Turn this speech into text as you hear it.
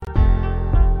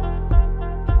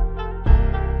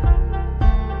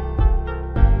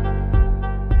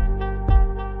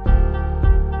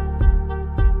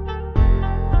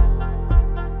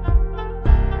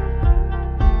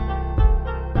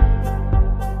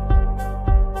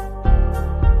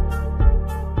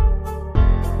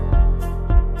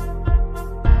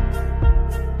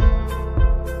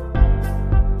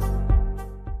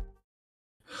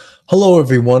Hello,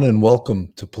 everyone, and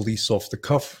welcome to Police Off the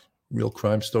Cuff, Real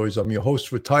Crime Stories. I'm your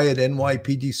host, retired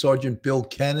NYPD Sergeant Bill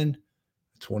Cannon,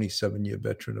 a 27-year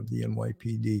veteran of the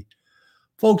NYPD.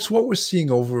 Folks, what we're seeing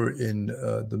over in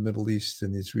the Middle East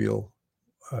and Israel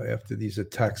after these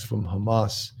attacks from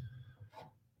Hamas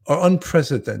are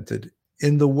unprecedented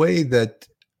in the way that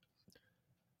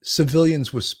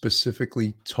civilians were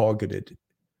specifically targeted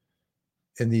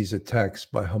in these attacks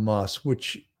by Hamas,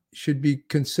 which should be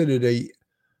considered a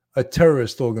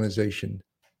terrorist organization,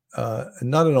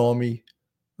 not an army,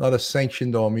 not a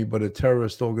sanctioned army, but a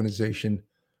terrorist organization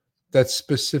that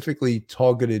specifically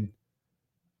targeted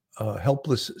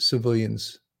helpless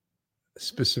civilians,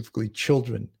 specifically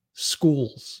children,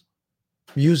 schools,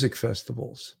 music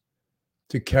festivals,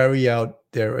 to carry out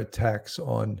their attacks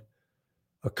on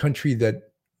a country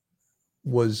that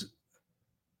was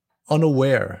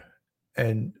unaware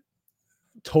and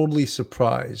totally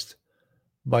surprised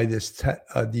by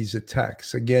these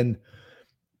attacks. Again,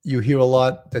 you hear a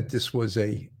lot that this was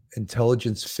a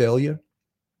intelligence failure.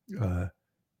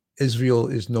 Israel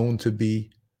is known to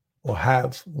be or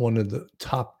have one of the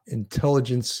top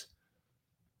intelligence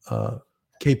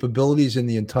capabilities in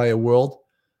the entire world.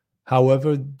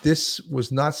 However, this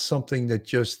was not something that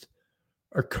just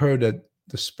occurred at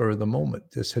the spur of the moment.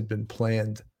 This had been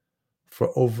planned for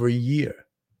over a year.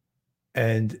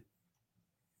 And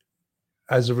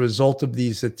as a result of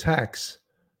these attacks,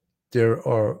 there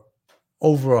are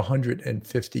over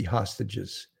 150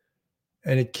 hostages.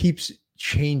 And it keeps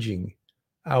changing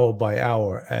hour by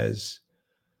hour as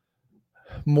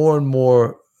more and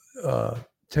more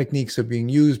techniques are being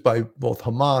used by both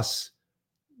Hamas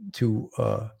to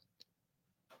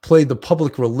play the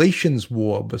public relations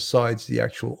war besides the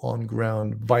actual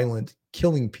on-ground violent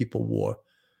killing people war.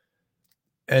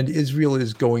 And Israel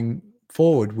is going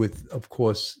forward with, of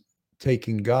course,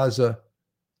 taking Gaza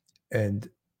and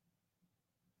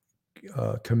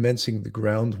commencing the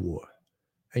ground war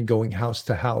and going house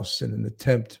to house in an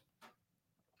attempt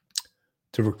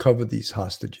to recover these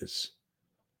hostages.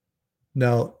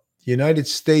 Now, the United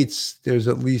States, there's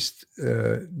at least,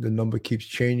 the number keeps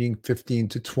changing, 15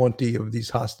 to 20 of these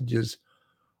hostages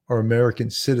are American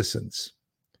citizens.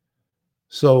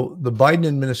 So the Biden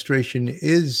administration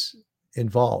is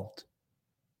involved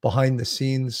behind the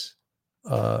scenes,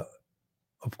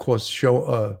 of course,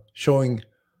 showing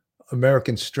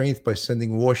American strength by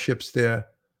sending warships there,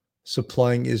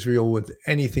 supplying Israel with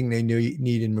anything they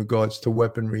need in regards to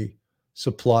weaponry,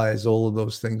 supplies, all of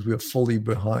those things. We are fully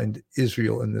behind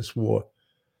Israel in this war.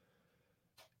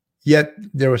 Yet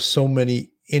there are so many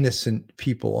innocent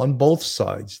people on both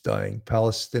sides dying.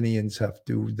 Palestinians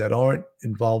that aren't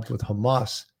involved with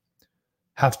Hamas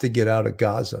have to get out of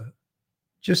Gaza.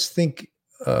 Just think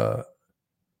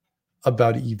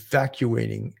about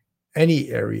evacuating any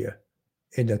area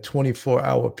in a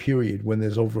 24-hour period when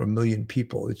there's over 1 million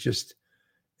people.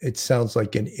 It sounds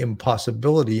like an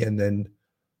impossibility. And then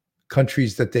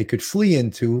countries that they could flee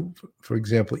into, for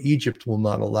example, Egypt, will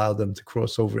not allow them to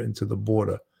cross over into the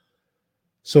border.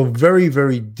 So very,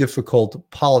 very difficult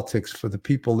politics for the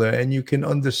people there. And you can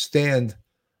understand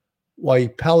why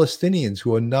Palestinians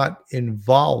who are not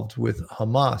involved with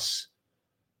Hamas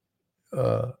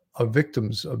are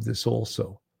victims of this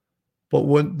also.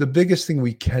 But the biggest thing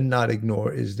we cannot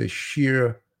ignore is the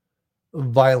sheer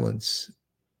violence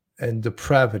and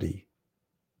depravity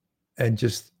and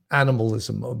just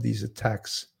animalism of these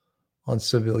attacks on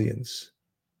civilians,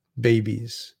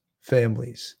 babies,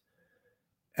 families.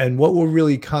 And what we're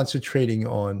really concentrating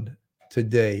on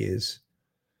today is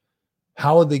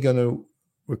how are they going to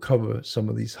recover some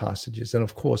of these hostages? And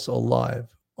of course, alive,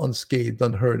 unscathed,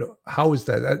 unhurt. How is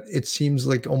that? It seems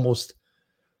like almost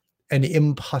an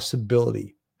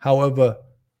impossibility. However,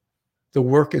 the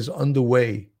work is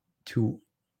underway to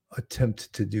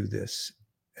attempt to do this.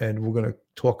 And we're going to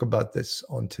talk about this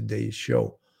on today's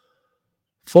show.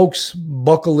 Folks,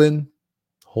 buckle in,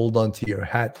 hold on to your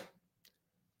hat.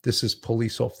 This is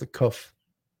Police Off the Cuff,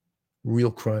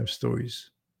 real crime stories,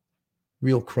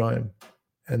 real crime,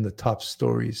 and the top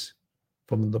stories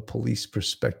from the police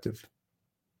perspective.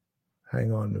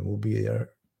 Hang on, and we'll be there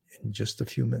in just a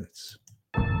few minutes.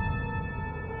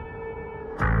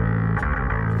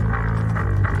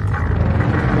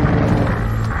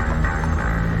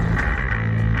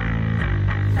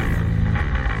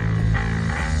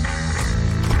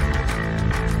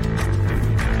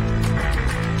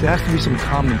 There has to be some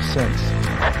common sense.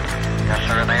 Yes,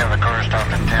 sir. They have the car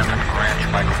stopped in 10th and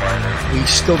Ranch, Michael Byler. We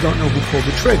still don't know who pulled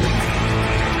the trigger.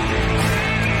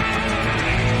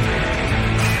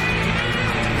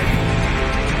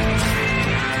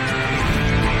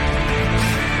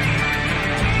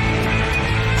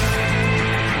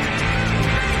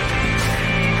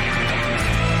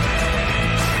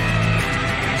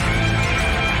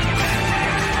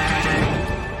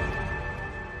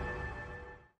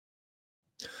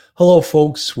 Hello,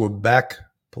 folks. We're back.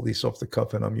 Police Off the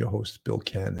Cuff, and I'm your host, Bill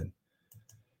Cannon.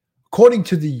 According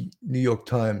to the New York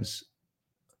Times,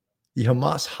 the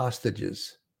Hamas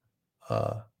hostages,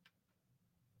 the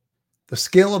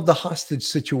scale of the hostage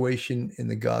situation in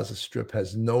the Gaza Strip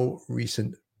has no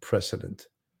recent precedent.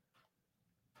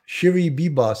 Shiri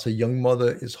Bibas, a young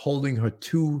mother, is holding her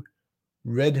two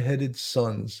red-headed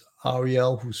sons,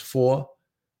 Ariel, who's 4,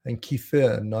 and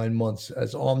Kifir, 9 months,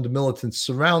 as armed militants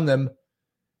surround them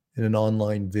in an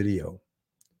online video.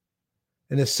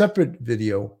 In a separate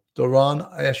video, Doron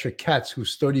Asher Katz,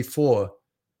 who's 34,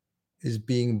 is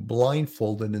being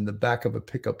blindfolded in the back of a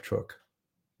pickup truck.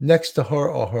 Next to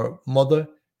her are her mother,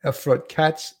 Efrat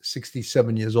Katz,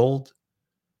 67 years old,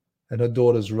 and her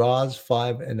daughters Raz,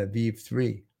 5, and Aviv,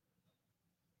 3.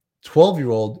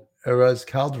 12-year-old Erez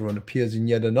Calderon appears in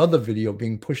yet another video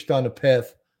being pushed down a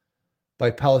path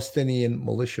by Palestinian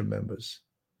militia members.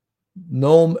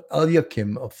 Noam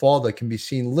Eliakim, a father, can be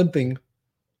seen limping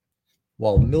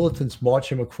while militants march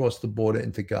him across the border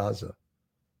into Gaza.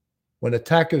 When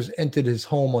attackers entered his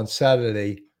home on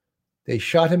Saturday, they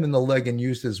shot him in the leg and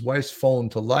used his wife's phone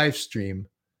to live stream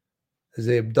as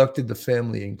they abducted the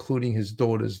family, including his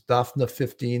daughters, Daphna,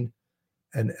 15,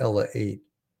 and Ella, 8.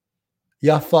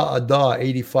 Yafa Adar,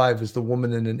 85, is the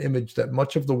woman in an image that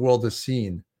much of the world has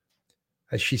seen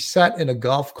as she sat in a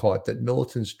golf cart that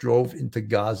militants drove into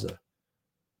Gaza.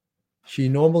 She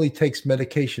normally takes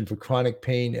medication for chronic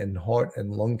pain and heart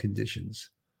and lung conditions.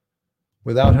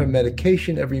 Without her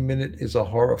medication, every minute is a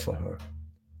horror for her.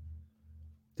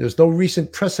 There's no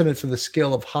recent precedent for the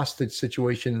scale of hostage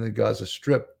situation in the Gaza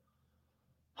Strip.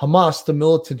 Hamas, the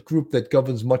militant group that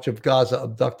governs much of Gaza,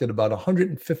 abducted about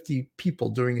 150 people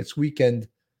during its weekend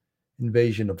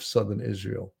invasion of southern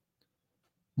Israel.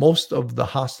 Most of the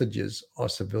hostages are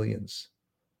civilians.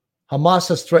 Hamas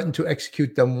has threatened to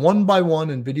execute them one by one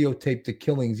and videotape the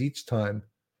killings each time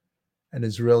an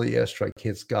Israeli airstrike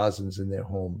hits Gazans in their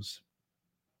homes.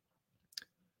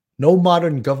 No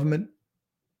modern government,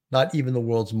 not even the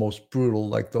world's most brutal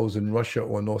like those in Russia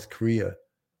or North Korea,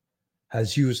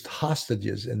 has used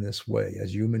hostages in this way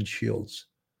as human shields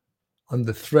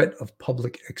under threat of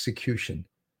public execution.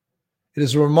 It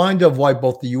is a reminder of why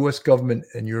both the US government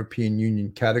and European Union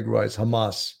categorize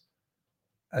Hamas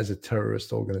as a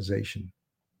terrorist organization.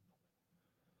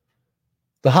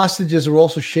 The hostages are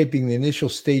also shaping the initial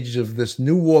stages of this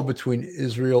new war between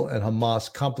Israel and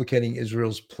Hamas, complicating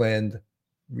Israel's planned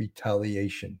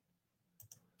retaliation.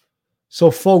 So,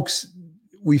 folks,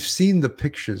 we've seen the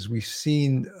pictures. We've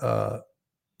seen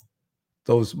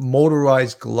those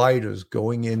motorized gliders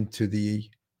going into the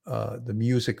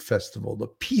music festival, the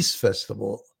Peace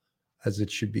Festival, as it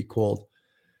should be called.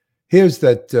 Here's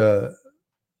that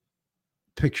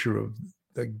picture of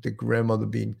the grandmother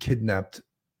being kidnapped.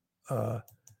 And,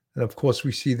 of course,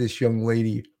 we see this young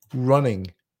lady running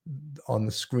on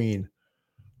the screen,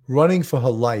 running for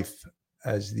her life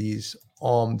as these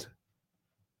armed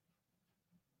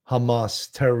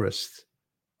Hamas terrorists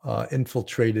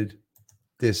infiltrated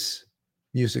this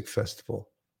music festival,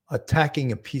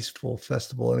 attacking a peaceful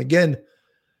festival. And again,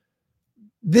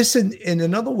 this in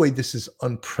another way, this is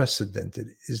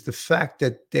unprecedented, is the fact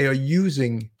that they are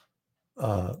using,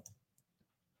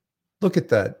 look at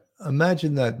that.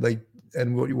 Imagine that, like,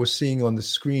 and what we're seeing on the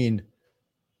screen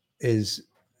is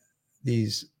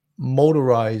these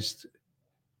motorized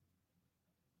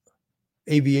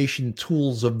aviation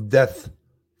tools of death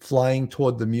flying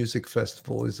toward the music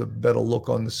festival. Is a better look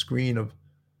on the screen of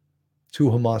two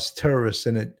Hamas terrorists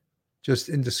in it, just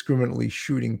indiscriminately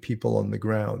shooting people on the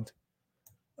ground.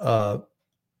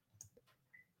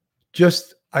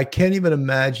 I can't even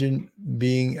imagine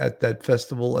being at that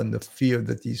festival and the fear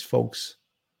that these folks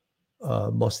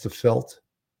must have felt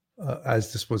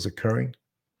as this was occurring.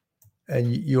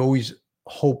 And you always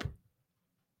hope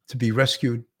to be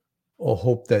rescued or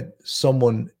hope that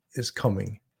someone is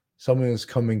coming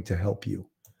to help you.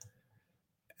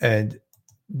 And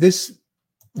this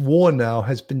war now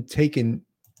has been taken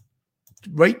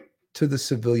right to the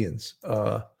civilians.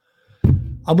 I'm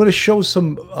going to show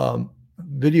some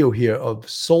video here of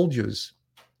soldiers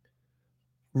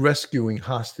rescuing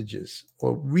hostages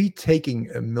or retaking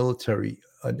an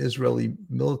Israeli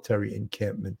military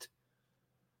encampment.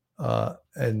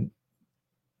 And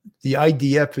the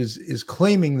IDF is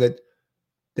claiming that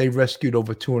they rescued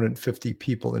over 250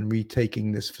 people in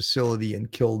retaking this facility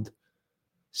and killed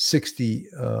 60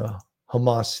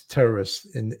 Hamas terrorists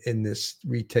in this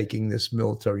retaking this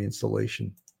military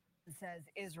installation. says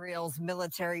Israel's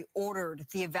military ordered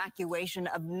the evacuation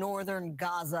of northern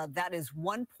Gaza. That is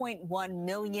 1.1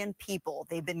 million people.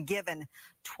 They've been given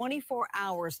 24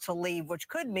 hours to leave, which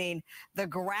could mean the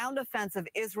ground offensive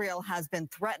Israel has been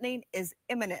threatening is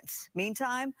imminent.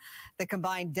 Meantime, the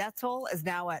combined death toll is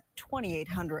now at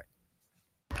 2,800.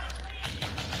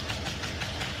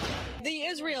 The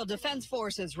Israel Defense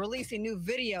Forces releasing new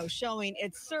video showing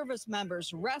its service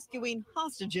members rescuing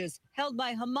hostages held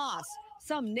by Hamas,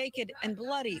 some naked and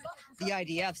bloodied. The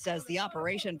IDF says the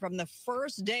operation from the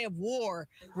first day of war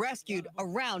rescued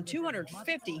around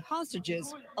 250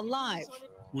 hostages alive.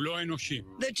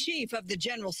 The chief of the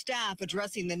general staff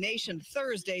addressing the nation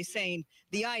Thursday saying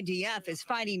the IDF is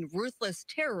fighting ruthless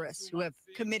terrorists who have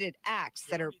committed acts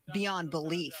that are beyond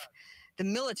belief. The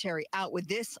military out with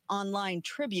this online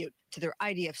tribute to their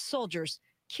IDF soldiers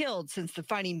killed since the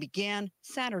fighting began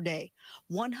Saturday.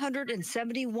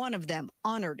 171 of them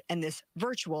honored in this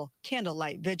virtual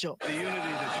candlelight vigil. The unity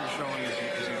that you're showing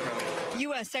is incredible.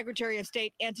 U.S. Secretary of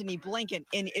State Antony Blinken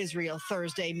in Israel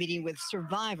Thursday, meeting with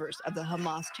survivors of the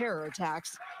Hamas terror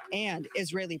attacks and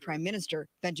Israeli Prime Minister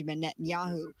Benjamin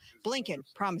Netanyahu. Blinken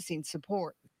promising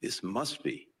support. This must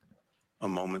be a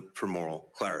moment for moral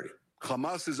clarity.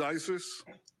 Hamas is ISIS,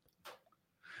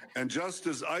 and just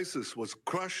as ISIS was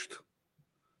crushed,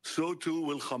 so too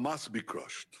will Hamas be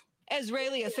crushed.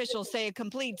 Israeli officials say a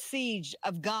complete siege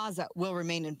of Gaza will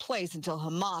remain in place until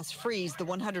Hamas frees the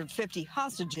 150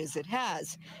 hostages it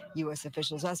has. U.S.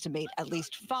 officials estimate at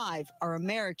least 5 are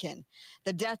American.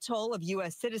 The death toll of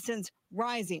U.S. citizens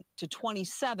rising to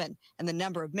 27, and the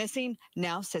number of missing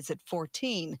now sits at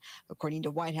 14, according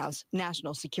to White House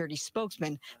National Security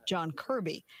spokesman John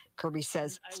Kirby. Kirby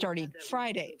says starting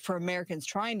Friday, for Americans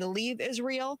trying to leave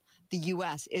Israel, the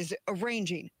U.S. is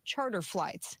arranging charter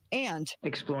flights and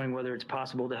exploring whether it's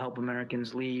possible to help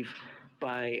Americans leave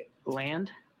by land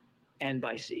and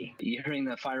by sea. Hearing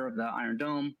the fire of the Iron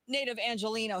Dome. Native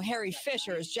Angelino Harry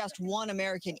Fisher is just one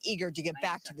American eager to get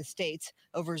back to the States.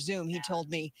 Over Zoom, he told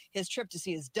me his trip to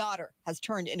see his daughter has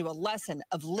turned into a lesson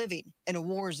of living in a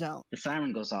war zone. The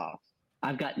siren goes off.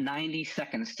 I've got 90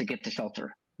 seconds to get to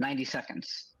shelter. 90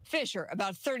 seconds. Fisher,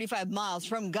 about 35 miles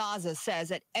from Gaza,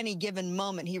 says at any given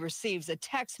moment he receives a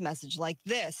text message like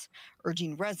this,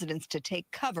 urging residents to take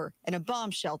cover in a bomb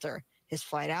shelter. His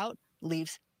flight out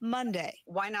leaves Monday.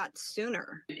 Why not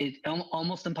sooner? It's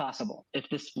almost impossible. If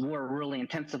this war really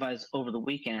intensifies over the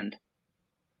weekend,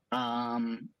 all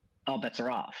bets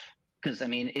are off. Because, I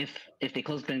mean, if they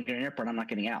close Ben Gurion Airport, I'm not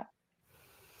getting out.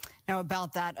 Now,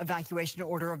 about that evacuation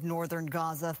order of northern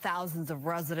Gaza, thousands of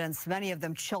residents, many of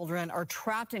them children, are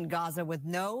trapped in Gaza with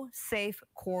no safe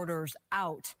corridors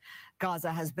out.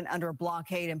 Gaza has been under a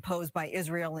blockade imposed by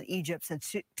Israel and Egypt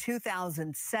since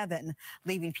 2007,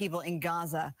 leaving people in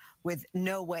Gaza with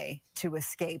no way to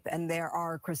escape. And there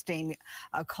are, Christine,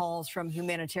 calls from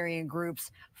humanitarian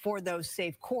groups for those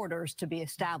safe corridors to be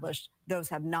established. Those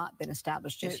have not been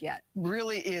established just yet.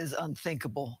 Really is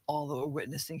unthinkable, all that we're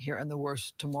witnessing here, and the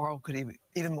worst tomorrow could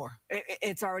even more.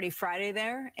 It's already Friday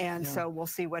there, and so we'll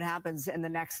see what happens in the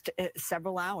next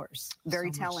several hours. Very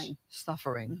telling.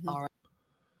 Suffering. Mm-hmm. All right.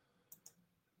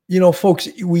 You know, folks,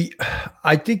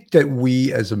 I think that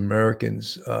we as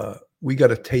Americans, we got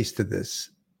a taste of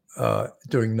this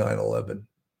during 9/11,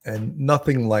 and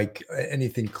nothing like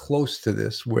anything close to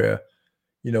this, where,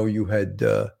 you know, you had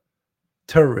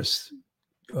terrorists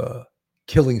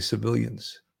killing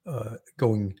civilians,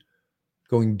 going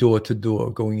door to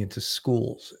door, going into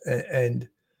schools, and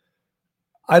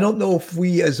I don't know if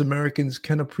we as Americans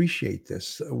can appreciate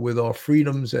this with our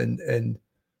freedoms and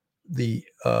the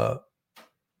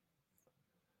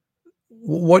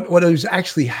what is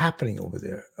actually happening over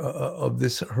there, of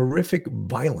this horrific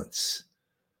violence.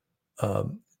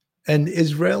 And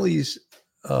Israelis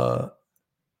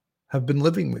have been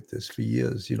living with this for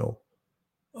years. You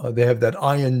know, they have that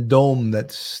Iron Dome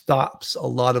that stops a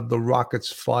lot of the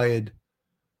rockets fired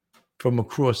from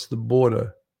across the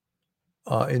border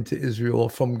into Israel, or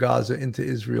from Gaza into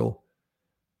Israel.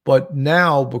 But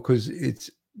now, because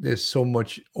there's so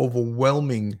much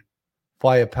overwhelming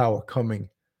firepower coming,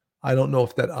 I don't know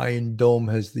if that Iron Dome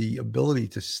has the ability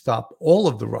to stop all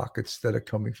of the rockets that are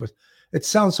coming for us. It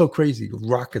sounds so crazy,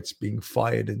 rockets being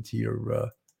fired into your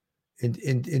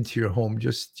into your home,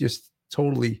 just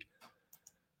totally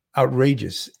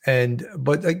outrageous.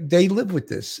 But they live with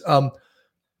this.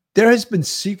 There has been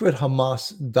secret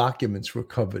Hamas documents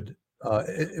recovered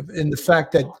in the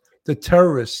fact that the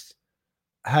terrorists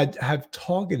have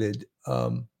targeted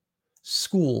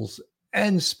schools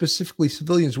and specifically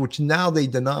civilians, which now they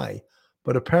deny.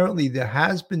 But apparently there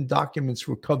has been documents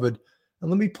recovered And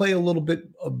let me play a little bit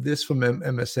of this from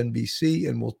MSNBC,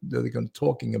 and they're going to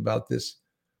talking about this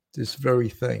very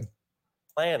thing.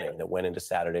 Planning that went into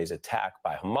Saturday's attack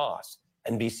by Hamas.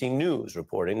 NBC News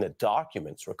reporting that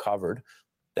documents recovered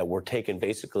that were taken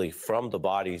basically from the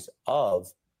bodies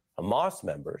of Hamas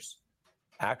members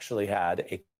actually had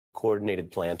a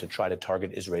coordinated plan to try to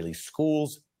target Israeli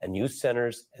schools and youth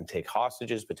centers and take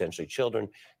hostages, potentially children,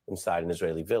 inside an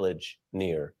Israeli village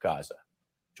near Gaza.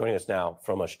 Joining us now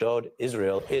from Ashdod,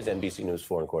 Israel, is NBC News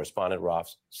foreign correspondent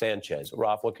Raf Sanchez.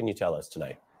 Raf, what can you tell us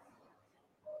tonight?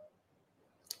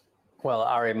 Well,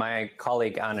 Ari, my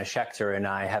colleague Anna Schechter and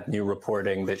I have new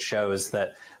reporting that shows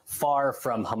that far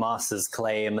from Hamas's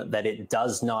claim that it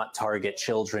does not target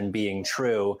children being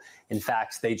true, in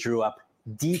fact, they drew up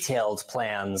detailed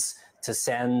plans to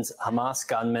send Hamas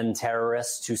gunmen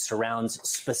terrorists to surround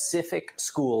specific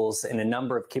schools in a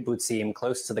number of kibbutzim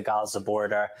close to the Gaza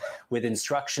border, with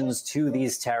instructions to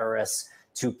these terrorists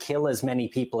to kill as many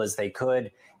people as they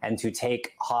could and to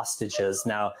take hostages.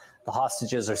 Now, the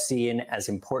hostages are seen as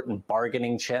important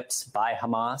bargaining chips by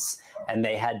Hamas, and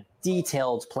they had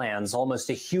detailed plans, almost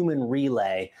a human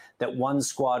relay, that one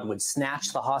squad would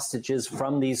snatch the hostages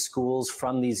from these schools,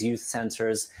 from these youth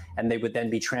centers, and they would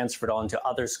then be transferred on to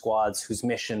other squads whose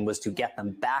mission was to get them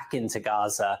back into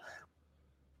Gaza.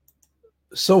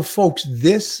 So, folks,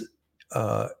 this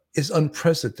is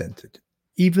unprecedented.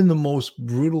 Even the most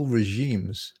brutal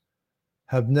regimes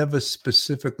have never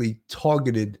specifically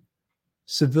targeted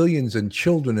civilians and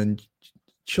children's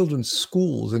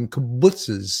schools and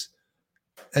kibbutzes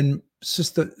and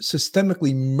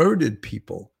systemically murdered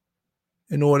people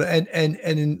in order and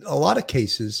in a lot of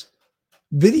cases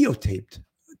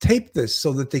taped this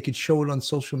so that they could show it on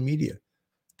social media.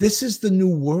 This is the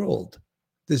new world,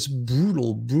 this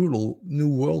brutal new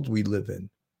world we live in,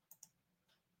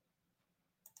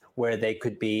 where they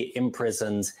could be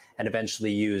imprisoned and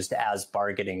eventually used as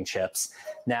bargaining chips.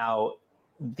 Now,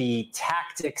 the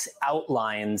tactics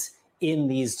outlined in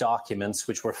these documents,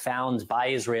 which were found by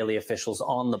Israeli officials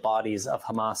on the bodies of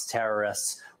Hamas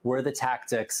terrorists, were the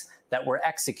tactics that were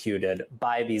executed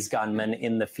by these gunmen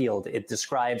in the field. It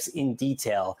describes in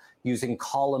detail using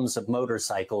columns of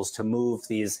motorcycles to move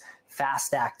these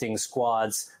fast-acting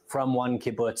squads from one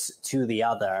kibbutz to the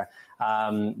other.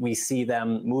 We see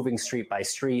them moving street by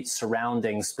street,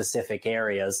 surrounding specific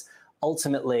areas.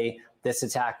 Ultimately, this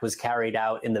attack was carried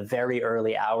out in the very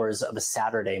early hours of a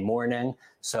Saturday morning.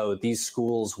 So these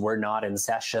schools were not in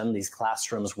session. These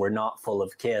classrooms were not full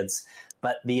of kids.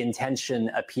 But the intention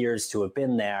appears to have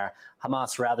been there.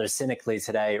 Hamas, rather cynically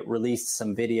today, released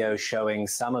some video showing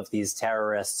some of these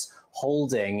terrorists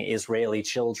holding Israeli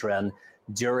children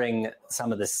during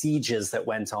some of the sieges that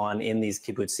went on in these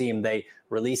kibbutzim. They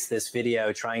released this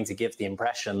video trying to give the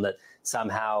impression that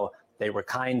somehow they were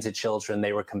kind to children,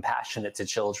 they were compassionate to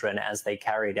children as they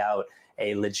carried out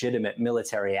a legitimate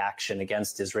military action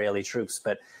against Israeli troops.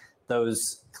 But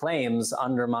those claims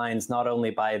undermined not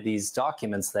only by these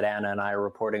documents that Anna and I are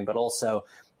reporting, but also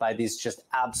by these just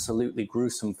absolutely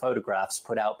gruesome photographs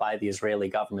put out by the Israeli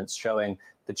government showing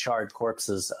the charred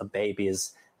corpses of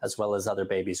babies as well as other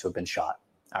babies who have been shot.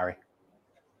 Ari.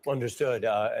 Understood.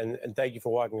 And thank you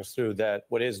for walking us through that.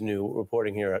 What is new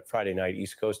reporting here at Friday night,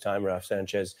 East Coast time, Raf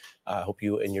Sanchez. I hope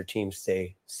you and your team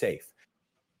stay safe.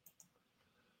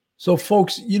 So,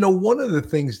 folks, one of the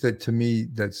things that to me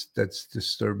that's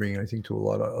disturbing, I think to a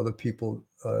lot of other people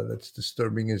that's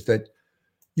disturbing, is that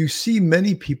you see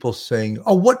many people saying,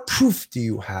 oh, what proof do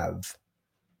you have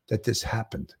that this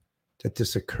happened, that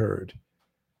this occurred?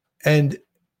 And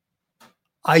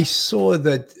I saw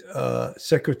that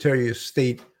Secretary of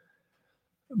State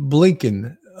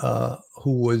Blinken,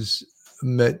 who was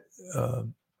met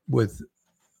with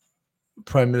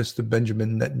Prime Minister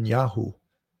Benjamin Netanyahu,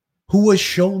 who was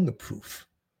shown the proof,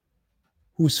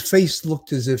 whose face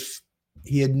looked as if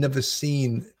he had never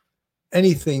seen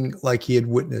anything like he had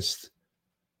witnessed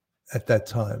at that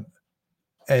time.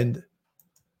 And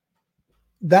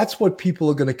that's what people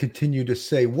are going to continue to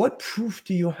say. What proof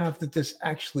do you have that this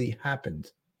actually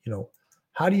happened?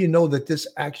 How do you know that this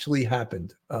actually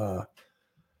happened?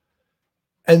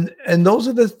 And those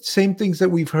are the same things that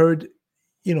we've heard,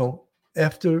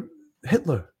 after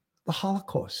Hitler, the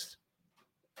Holocaust.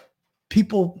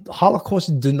 People,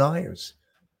 Holocaust deniers.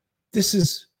 This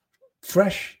is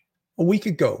fresh a week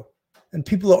ago, and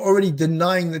people are already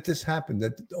denying that this happened,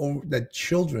 that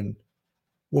children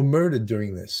were murdered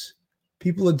during this.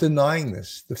 People are denying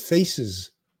this. The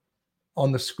faces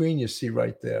on the screen you see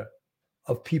right there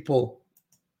of people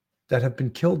that have been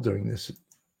killed during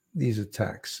these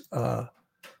attacks.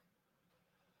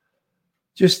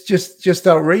 Just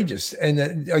outrageous.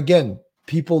 And again,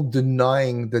 people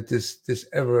denying that this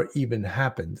ever even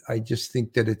happened. I just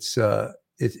think that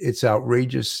it's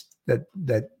outrageous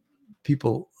that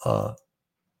people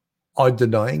are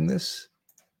denying this,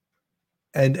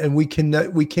 and we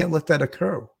can't let that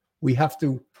occur. We have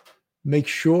to make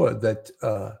sure that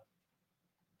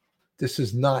this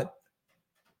is not.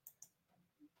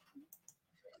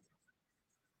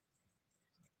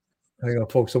 Hang on,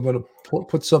 folks. I'm going to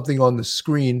put something on the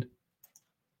screen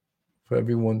for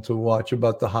everyone to watch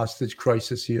about the hostage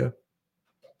crisis here.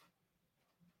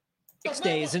 6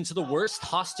 days into the worst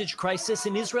hostage crisis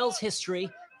in Israel's history,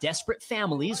 desperate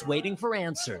families waiting for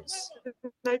answers.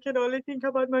 I can only think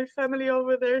about my family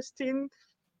over there, Steve.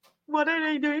 What are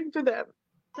they doing to them?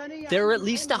 There are at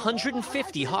least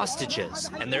 150 hostages,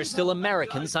 and there's still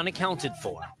Americans unaccounted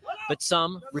for. But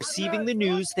some receiving the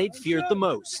news they'd feared the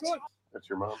most. That's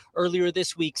your mom. Earlier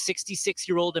this week,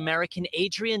 66-year-old American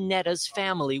Adrian Netta's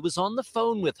family was on the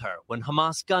phone with her when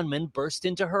Hamas gunmen burst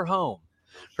into her home.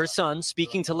 Her son,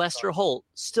 speaking to Lester Holt,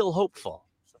 still hopeful.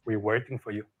 We're waiting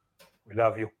for you. We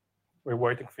love you. We're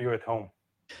waiting for you at home.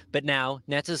 But now,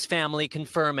 Netta's family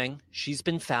confirming she's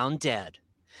been found dead.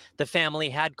 The family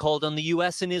had called on the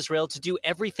U.S. and Israel to do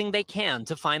everything they can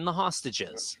to find the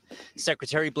hostages.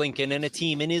 Secretary Blinken and a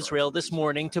team in Israel this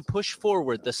morning to push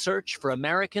forward the search for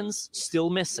Americans still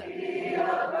missing.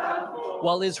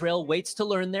 While Israel waits to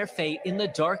learn their fate in the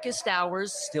darkest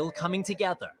hours still coming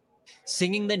together,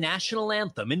 singing the national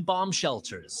anthem in bomb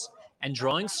shelters, and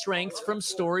drawing strength from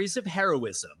stories of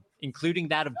heroism, including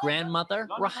that of grandmother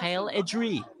Rahel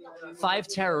Edri. 5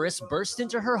 terrorists burst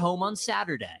into her home on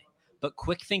Saturday, but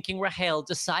quick-thinking Rahel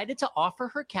decided to offer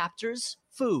her captors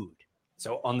food.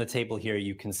 So on the table here,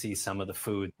 you can see some of the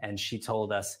food, and she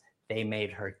told us they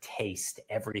made her taste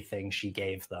everything she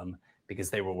gave them because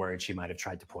they were worried she might have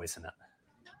tried to poison it.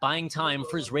 Buying time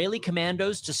for Israeli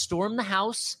commandos to storm the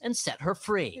house and set her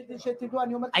free.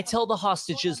 I tell the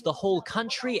hostages the whole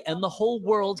country and the whole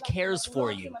world cares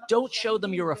for you. Don't show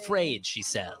them you're afraid, she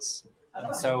says.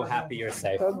 I'm so happy you're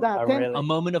safe. A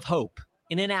moment of hope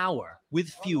in an hour with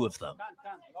few of them.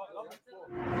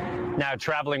 Now,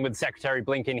 traveling with Secretary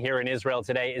Blinken here in Israel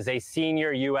today is a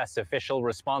senior U.S. official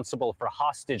responsible for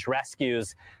hostage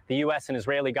rescues. The U.S. and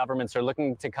Israeli governments are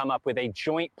looking to come up with a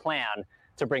joint plan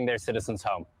to bring their citizens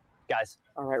home. Guys.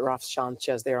 All right, Raf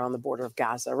Sanchez there on the border of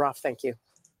Gaza. Raf, thank you.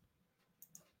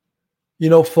 You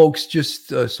know, folks, just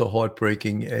so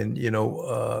heartbreaking. And,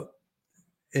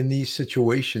 in these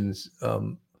situations,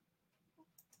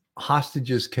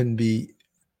 hostages can be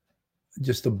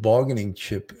just a bargaining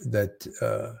chip that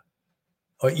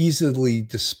are easily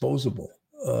disposable.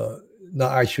 No,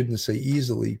 I shouldn't say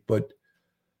easily, but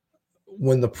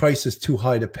when the price is too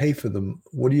high to pay for them,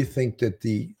 what do you think that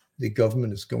the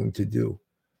government is going to do?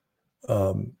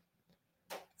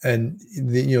 And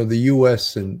the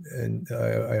U.S. and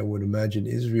I would imagine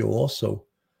Israel also,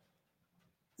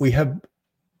 we have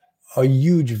a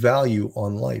huge value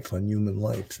on life, on human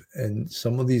life, and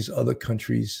some of these other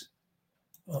countries,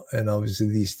 and obviously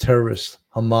these terrorists,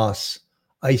 Hamas,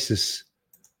 ISIS,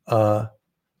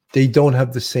 they don't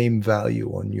have the same value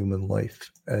on human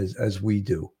life as we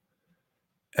do,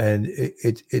 and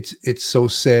it's so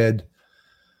sad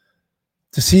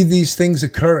to see these things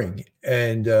occurring.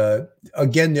 And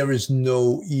again, there is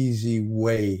no easy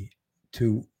way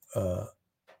to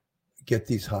get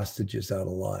these hostages out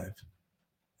alive.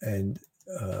 And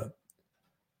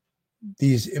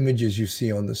these images you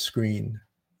see on the screen,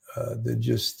 they're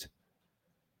just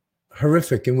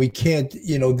horrific. And we can't,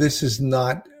 this is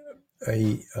not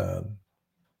a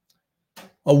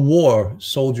war,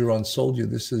 soldier on soldier.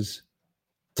 This is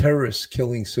terrorists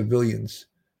killing civilians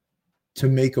to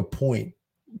make a point,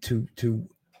 to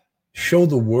show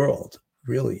the world,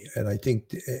 really. And I think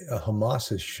Hamas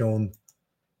has shown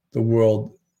the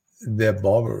world their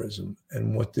barbarism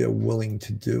and what they're willing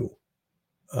to do.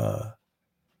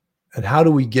 And how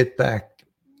do we get back?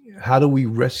 How do we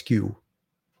rescue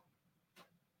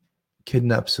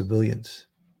kidnapped civilians?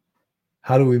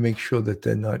 How do we make sure that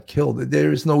they're not killed?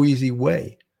 There is no easy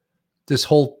way. This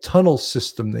whole tunnel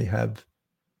system they have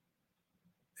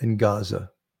in Gaza,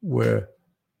 where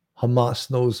Hamas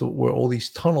knows where all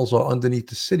these tunnels are underneath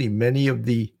the city. Many of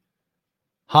the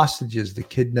hostages, the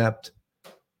kidnapped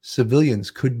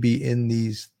civilians, could be in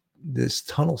this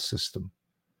tunnel system.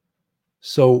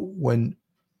 So when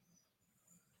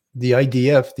the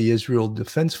IDF, the Israel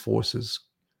Defense Forces,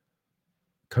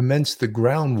 commence the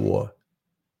ground war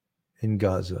in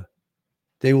Gaza,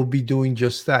 they will be doing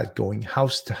just that, going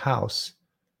house to house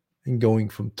and going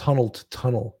from tunnel to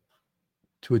tunnel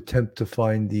to attempt to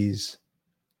find these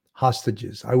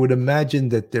hostages. I would imagine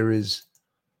that there is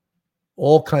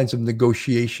all kinds of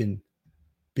negotiation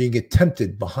being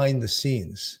attempted behind the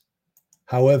scenes.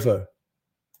 However,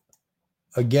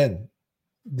 again,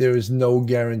 there is no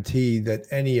guarantee that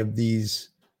any of these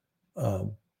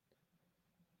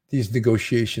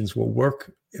negotiations will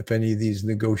work, if any of these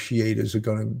negotiators are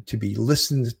going to be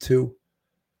listened to.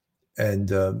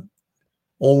 And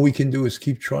all we can do is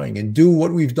keep trying and do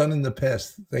what we've done in the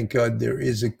past. Thank God there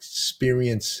is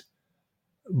experience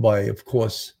by, of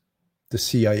course, the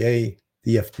CIA,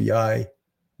 the FBI,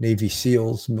 Navy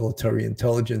SEALs, military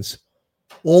intelligence,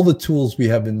 all the tools we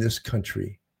have in this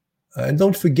country. And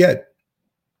don't forget,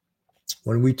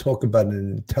 when we talk about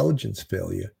an intelligence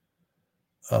failure,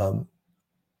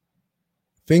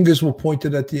 fingers were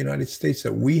pointed at the United States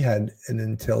that we had an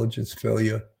intelligence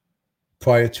failure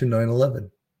prior to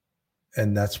 9/11.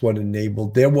 And that's what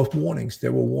enabled, there were warnings,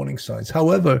 there were warning signs.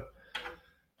 However,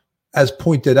 as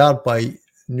pointed out by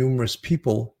numerous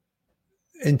people,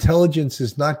 intelligence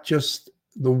is not just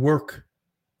the work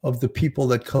of the people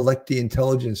that collect the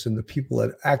intelligence and the people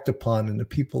that act upon and the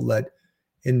people that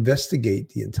investigate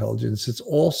the intelligence. It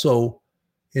also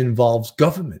involves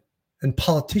government and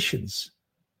politicians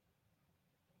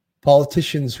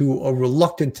who are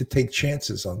reluctant to take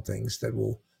chances on things that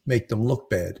will make them look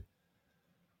bad.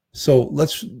 So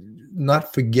let's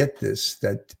not forget this,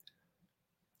 that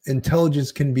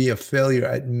intelligence can be a failure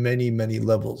at many, many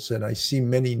levels. And I see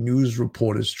many news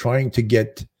reporters trying to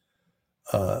get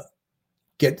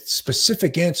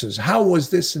specific answers. How was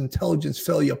this intelligence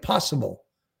failure possible?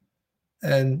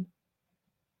 And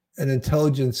an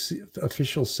intelligence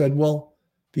official said, well,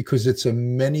 because it's a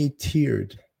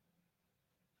many-tiered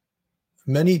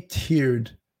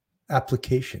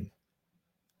application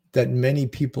that many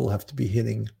people have to be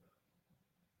hitting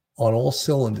on all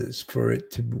cylinders for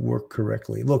it to work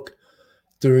correctly. Look,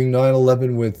 during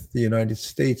 9/11 with the United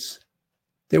States,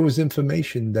 there was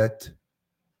information that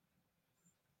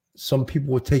some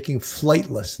people were taking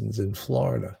flight lessons in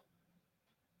Florida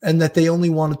and that they only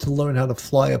wanted to learn how to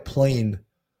fly a plane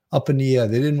up in the air.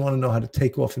 They didn't want to know how to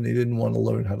take off and they didn't want to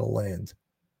learn how to land.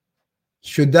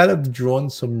 Should that have drawn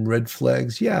some red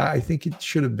flags? Yeah, I think it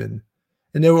should have been.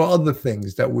 And there were other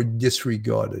things that were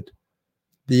disregarded.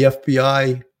 The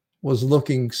FBI was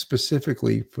looking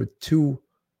specifically for 2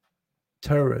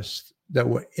 terrorists that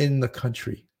were in the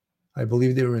country. I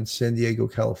believe they were in San Diego,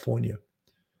 California.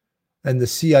 And the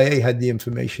CIA had the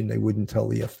information they wouldn't tell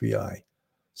the FBI.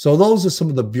 So those are some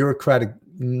of the bureaucratic,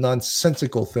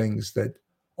 nonsensical things that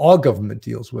our government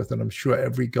deals with. And I'm sure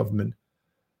every government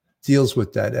deals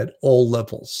with that at all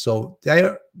levels. So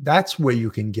that's where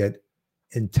you can get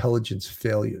intelligence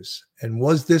failures. And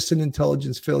was this an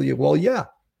intelligence failure? Well, yeah,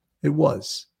 it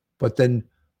was. But then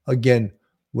again,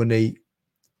 when they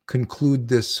conclude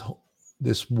this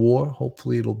war,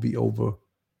 hopefully it'll be over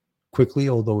quickly,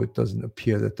 although it doesn't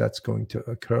appear that that's going to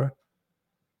occur.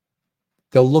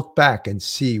 They'll look back and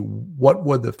see, what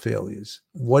were the failures?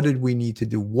 What did we need to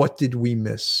do? What did we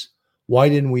miss? Why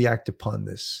didn't we act upon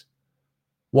this?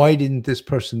 Why didn't this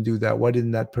person do that? Why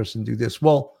didn't that person do this?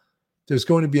 Well, there's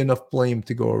going to be enough blame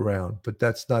to go around, but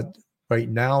that's not, right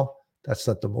now, that's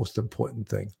not the most important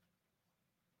thing.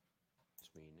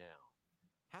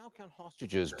 How can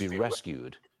hostages be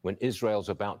rescued when Israel's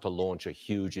about to launch a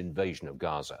huge invasion of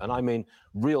Gaza? And I mean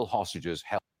real hostages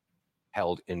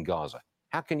held in Gaza.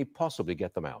 How can you possibly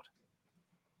get them out?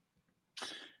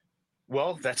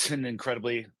 Well, that's an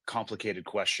incredibly complicated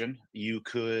question. You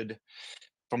could,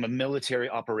 from a military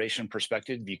operation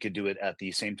perspective, you could do it at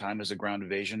the same time as a ground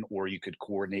invasion, or you could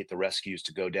coordinate the rescues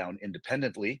to go down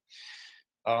independently.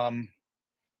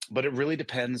 But it really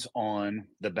depends on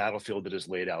the battlefield that is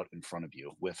laid out in front of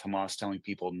you. With Hamas telling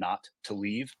people not to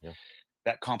leave,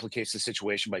 that complicates the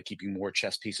situation by keeping more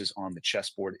chess pieces on the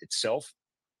chessboard itself.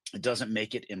 It doesn't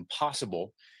make it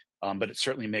impossible, but it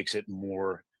certainly makes it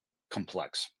more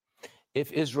complex.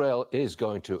 If Israel is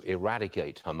going to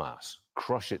eradicate Hamas,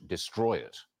 crush it, destroy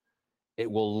it,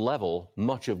 it will level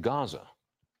much of Gaza,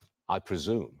 I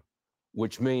presume,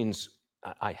 which means,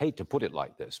 I hate to put it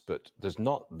like this, but there's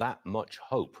not that much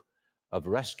hope of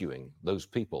rescuing those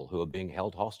people who are being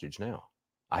held hostage now.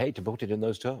 I hate to put it in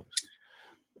those terms.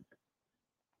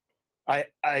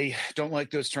 I don't like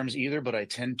those terms either, but I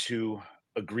tend to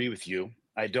agree with you.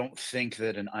 I don't think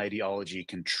that an ideology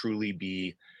can truly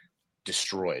be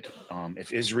destroyed.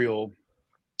 If Israel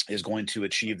is going to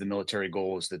achieve the military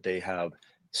goals that they have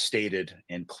stated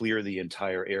and clear the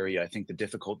entire area, I think the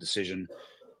difficult decision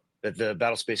that the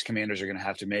battle space commanders are going to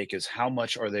have to make is, how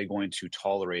much are they going to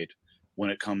tolerate when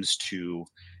it comes to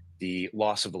the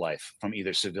loss of life from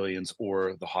either civilians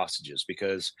or the hostages?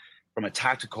 Because from a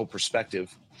tactical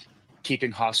perspective,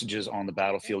 keeping hostages on the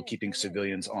battlefield, keeping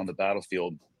civilians on the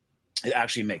battlefield it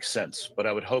actually makes sense. But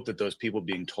I would hope that those people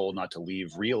being told not to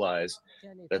leave realize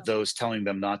that those telling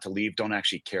them not to leave don't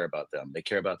actually care about them. They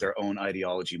care about their own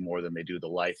ideology more than they do the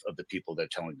life of the people they're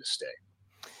telling to stay.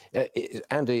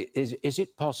 Andy, is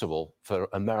it possible for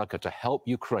America to help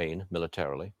Ukraine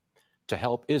militarily, to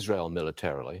help Israel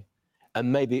militarily,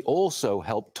 and maybe also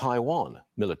help Taiwan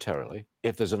militarily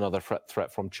if there's another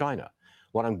threat from China?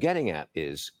 What I'm getting at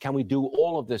is, can we do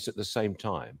all of this at the same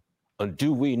time? And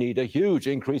do we need a huge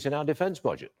increase in our defense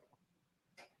budget?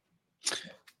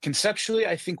 Conceptually,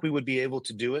 I think we would be able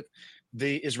to do it.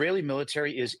 The Israeli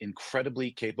military is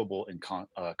incredibly capable and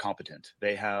competent.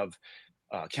 They have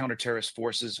counter-terrorist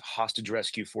forces, hostage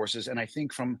rescue forces, and I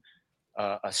think from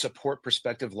a support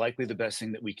perspective, likely the best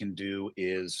thing that we can do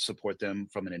is support them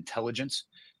from an intelligence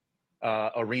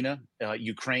arena.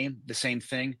 Ukraine, the same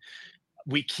thing.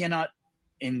 We cannot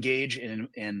engage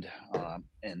and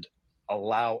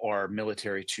allow our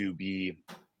military to be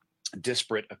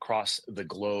disparate across the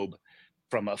globe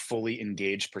from a fully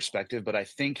engaged perspective. But I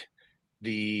think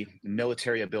the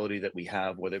military ability that we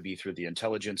have, whether it be through the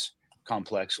intelligence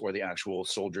complex or the actual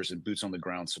soldiers and boots on the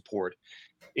ground support,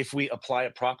 if we apply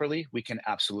it properly, we can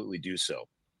absolutely do so.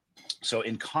 So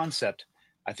in concept,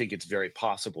 I think it's very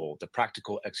possible. The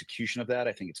practical execution of that,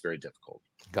 I think it's very difficult.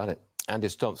 Got it. Andy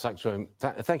Stumpf,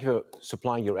 thank you for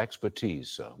supplying your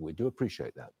expertise. We do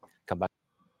appreciate that. Come back.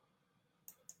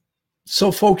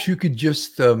 So, folks, you could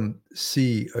just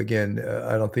see, again,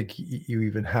 I don't think you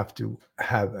even have to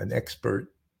have an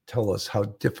expert tell us how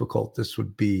difficult this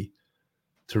would be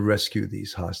to rescue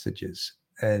these hostages.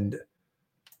 And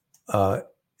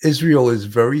Israel is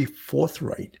very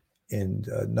forthright in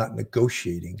not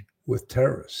negotiating with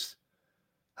terrorists.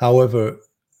 However,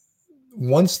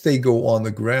 once they go on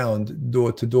the ground,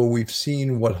 door to door, we've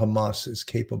seen what Hamas is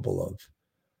capable of.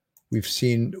 We've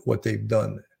seen what they've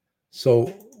done.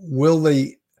 So will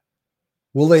they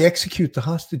execute the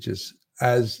hostages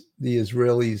as the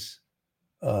Israelis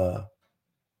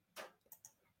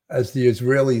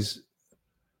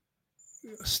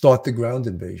start the ground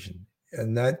invasion?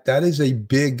 And that is a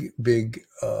big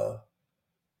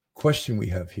question we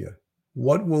have here.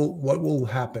 What will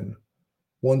happen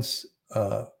once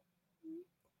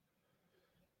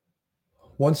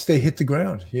they hit the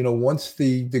ground? Once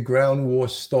the ground war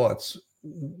starts,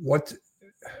 what's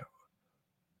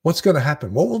going to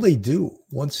happen? What will they do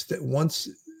once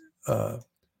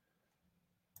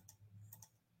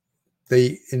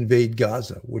they invade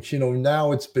Gaza? Which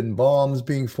now it's been bombs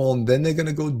being fallen. Then they're going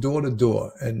to go door to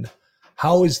door, and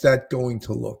how is that going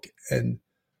to look? And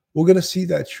we're going to see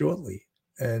that shortly.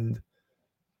 And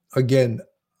again,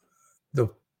 the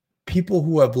people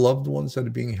who have loved ones that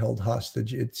are being held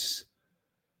hostage, it's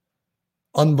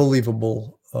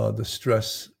unbelievable the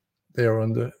stress they're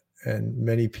under, and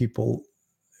many people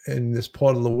in this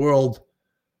part of the world,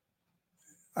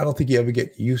 I don't think you ever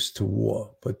get used to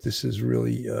war, but this is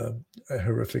really a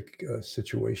horrific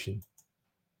situation.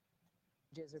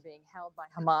 Are being held by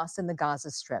Hamas in the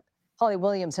Gaza Strip. Holly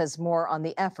Williams has more on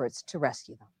the efforts to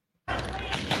rescue them.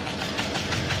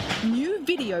 New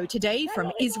video today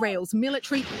from Israel's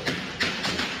military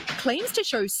claims to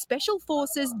show special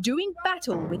forces doing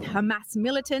battle with Hamas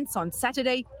militants on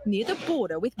Saturday near the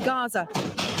border with Gaza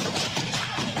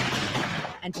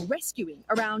and rescuing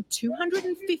around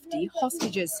 250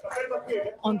 hostages.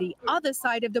 On the other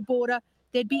side of the border,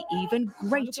 there'd be even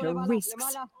greater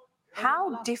risks.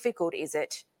 How difficult is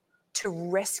it to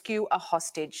rescue a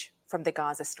hostage from the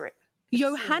Gaza Strip?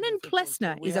 Yohanan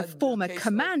Plesner is a former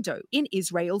commando in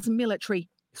Israel's military.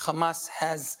 Hamas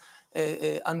has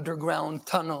underground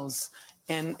tunnels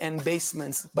and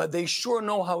basements, but they sure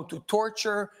know how to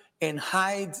torture and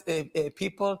hide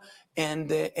people, and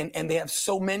they have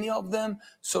so many of them,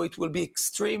 so it will be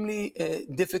extremely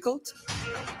difficult.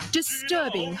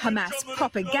 Disturbing Hamas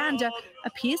propaganda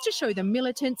appears to show the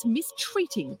militants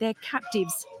mistreating their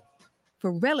captives.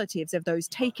 For relatives of those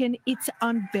taken, it's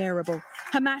unbearable.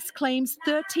 Hamas claims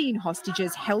 13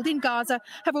 hostages held in Gaza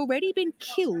have already been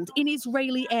killed in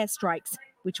Israeli airstrikes,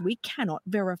 which we cannot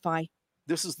verify.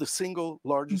 This is the single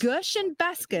largest. Gershon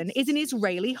Baskin is an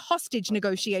Israeli hostage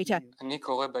negotiator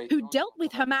who dealt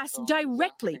with Hamas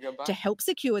directly to help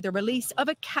secure the release of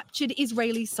a captured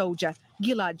Israeli soldier,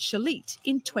 Gilad Shalit,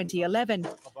 in 2011.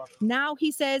 Now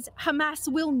he says Hamas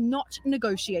will not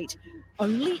negotiate.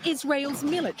 Only Israel's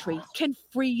military can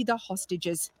free the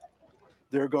hostages.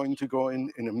 They're going to go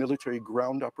in a military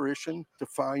ground operation to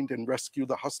find and rescue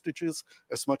the hostages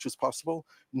as much as possible.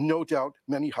 No doubt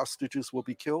many hostages will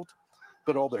be killed,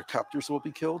 but all their captors will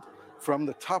be killed, from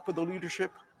the top of the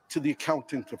leadership to the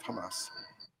accountant of Hamas.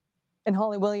 And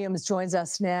Holly Williams joins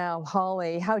us now.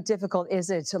 Holly, how difficult is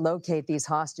it to locate these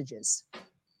hostages?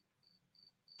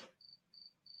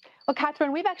 Well,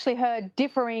 Catherine, we've actually heard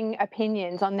differing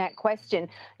opinions on that question.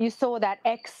 You saw that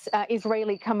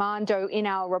ex-Israeli commando in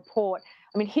our report.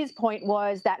 I mean, his point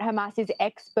was that Hamas is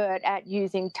expert at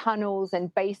using tunnels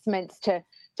and basements to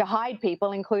hide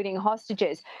people, including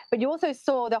hostages. But you also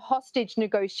saw the hostage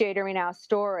negotiator in our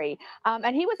story,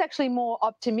 and he was actually more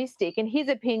optimistic. In his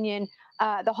opinion,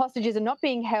 the hostages are not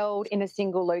being held in a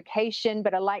single location,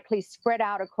 but are likely spread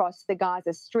out across the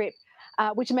Gaza Strip,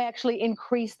 which may actually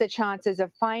increase the chances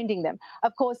of finding them.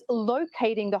 Of course,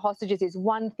 locating the hostages is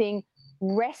one thing.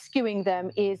 Rescuing them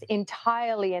is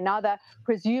entirely another.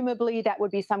 Presumably, that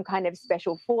would be some kind of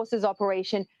special forces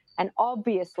operation. And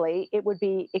obviously, it would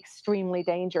be extremely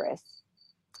dangerous.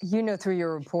 You know, through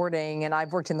your reporting, and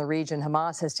I've worked in the region,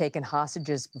 Hamas has taken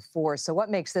hostages before. So what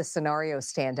makes this scenario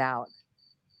stand out?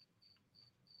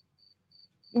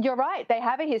 You're right. They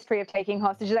have a history of taking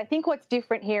hostages. I think what's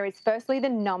different here is firstly the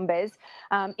numbers.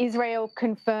 Israel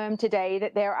confirmed today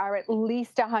that there are at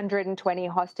least 120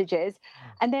 hostages,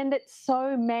 and then that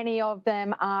so many of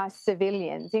them are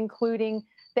civilians, including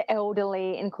the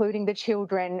elderly, including the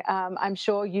children. I'm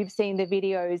sure you've seen the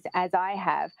videos, as I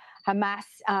have. Hamas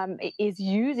is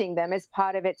using them as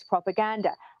part of its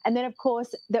propaganda. And then, of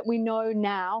course, that we know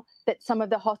now that some of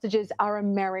the hostages are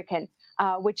American,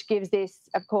 which gives this,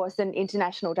 of course, an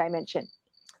international dimension.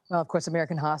 Well, of course,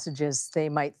 American hostages, they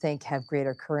might think, have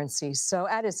greater currency. So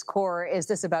at its core, is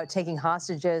this about taking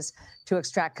hostages to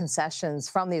extract concessions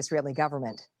from the Israeli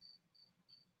government?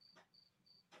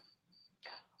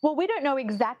 Well, we don't know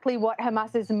exactly what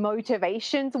Hamas's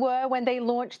motivations were when they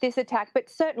launched this attack, but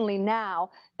certainly now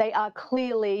they are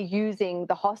clearly using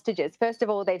the hostages. First of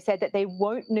all, they've said that they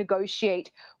won't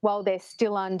negotiate while they're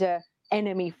still under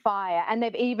enemy fire. And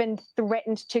they've even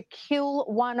threatened to kill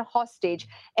one hostage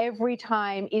every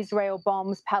time Israel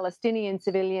bombs Palestinian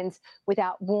civilians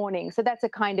without warning. So that's a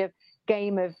kind of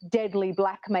game of deadly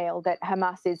blackmail that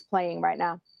Hamas is playing right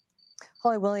now.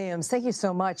 Holly Williams, thank you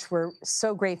so much. We're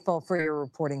so grateful for your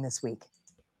reporting this week.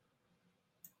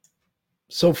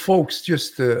 So, folks,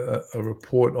 just a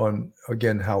report on,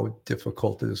 again, how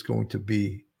difficult it is going to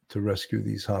be to rescue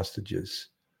these hostages.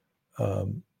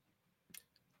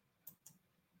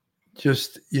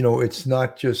 It's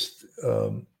not just,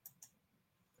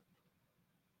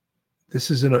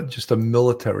 this isn't just a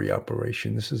military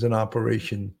operation. This is an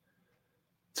operation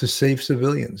to save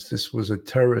civilians. This was a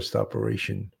terrorist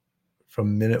operation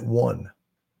from minute one.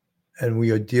 And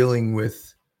we are dealing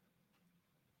with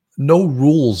no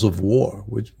rules of war.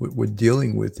 What we're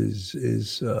dealing with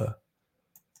is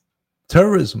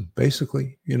terrorism,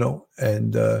 basically,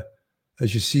 and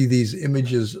as you see these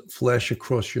images flash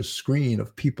across your screen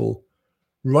of people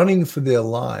running for their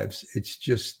lives, it's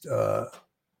just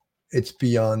it's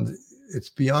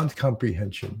beyond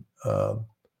comprehension.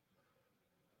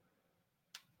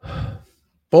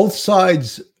 Both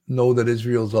sides know that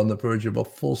Israel's on the verge of a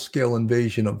full-scale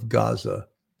invasion of Gaza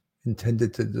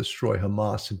intended to destroy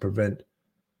Hamas and prevent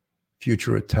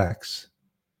future attacks.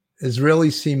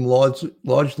 Israelis seem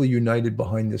largely united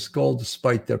behind this goal,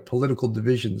 despite their political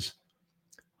divisions.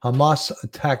 Hamas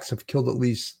attacks have killed at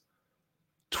least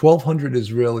 1,200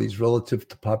 Israelis relative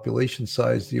to population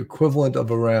size, the equivalent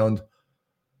of around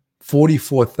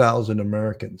 44,000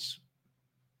 Americans.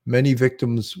 Many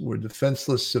victims were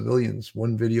defenseless civilians.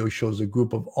 One video shows a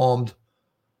group of armed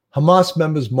Hamas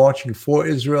members marching 4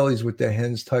 Israelis with their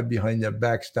hands tied behind their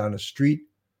backs down a street.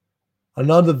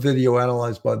 Another video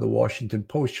analyzed by the Washington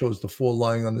Post shows the 4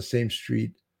 lying on the same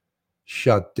street,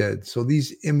 shot dead. So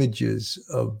these images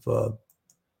of,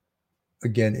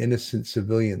 again, innocent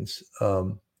civilians.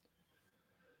 The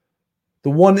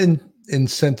one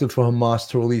incentive for Hamas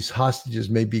to release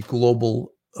hostages may be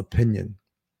global opinion.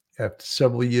 After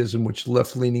several years in which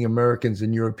left-leaning Americans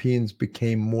and Europeans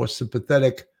became more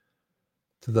sympathetic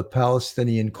to the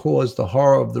Palestinian cause, the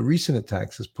horror of the recent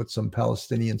attacks has put some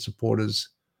Palestinian supporters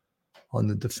on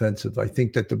the defensive. I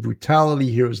think that the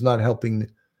brutality here is not helping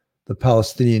the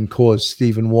Palestinian cause.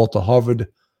 Stephen Walter, Harvard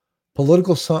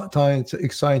political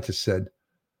scientist, said,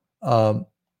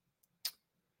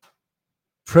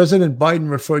 President Biden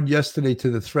referred yesterday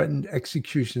to the threatened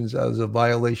executions as a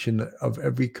violation of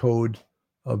every code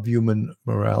of human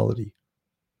morality.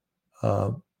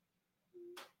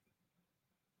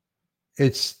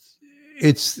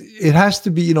 It has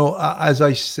to be, as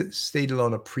I stated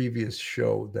on a previous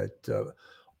show, that,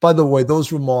 by the way,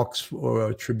 those remarks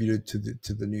were attributed to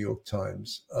the New York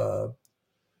Times.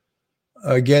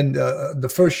 Again,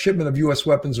 the first shipment of U.S.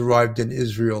 weapons arrived in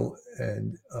Israel,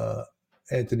 and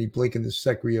Antony Blinken, the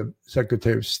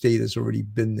Secretary of State, has already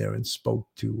been there and spoke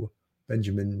to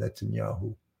Benjamin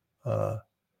Netanyahu.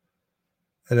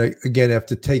 And again,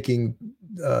 after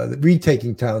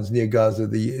retaking towns near Gaza,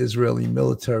 the Israeli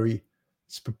military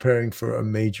is preparing for a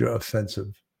major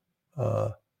offensive.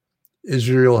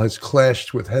 Israel has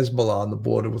clashed with Hezbollah on the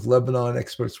border with Lebanon.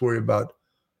 Experts worry about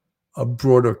a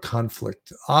broader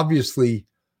conflict. Obviously,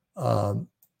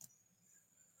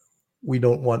 we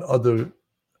don't want other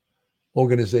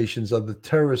organizations, other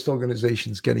terrorist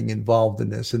organizations getting involved in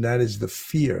this, and that is the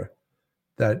fear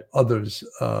that others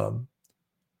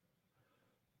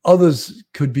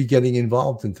could be getting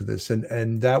involved into this,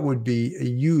 and that would be a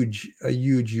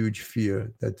huge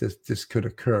fear that this could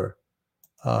occur.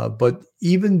 But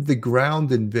even the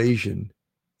ground invasion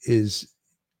is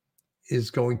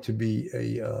going to be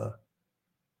a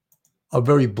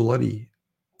very bloody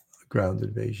ground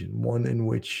invasion, one in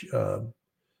which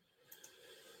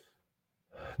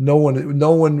no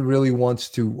one really wants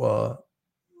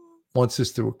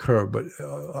this to occur. But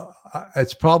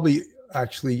it's probably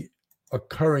actually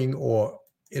occurring or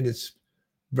in its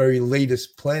very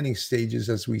latest planning stages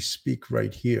as we speak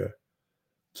right here.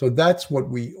 So that's what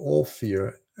we all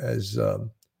fear as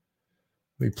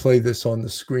we play this on the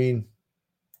screen.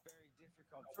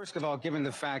 First of all, given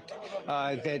the fact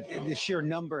that the sheer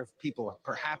number of people,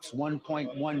 perhaps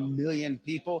 1.1 million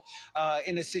people,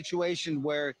 in a situation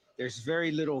where there's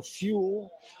very little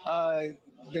fuel,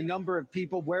 the number of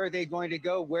people, where are they going to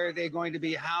go? Where are they going to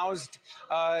be housed?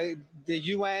 The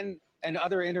UN and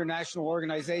other international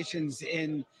organizations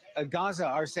in Gaza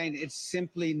are saying it's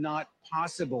simply not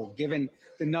possible given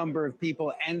the number of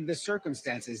people and the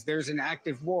circumstances. There's an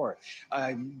active war.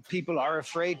 People are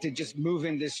afraid to just move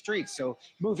in the streets. So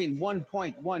moving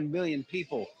 1.1 million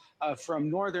people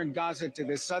from northern Gaza to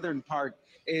the southern part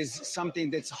is something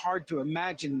that's hard to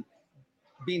imagine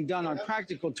being done on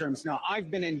practical terms. Now,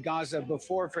 I've been in Gaza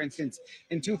before. For instance,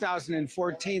 in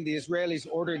 2014, the Israelis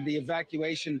ordered the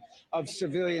evacuation of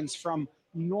civilians from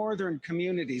northern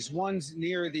communities, ones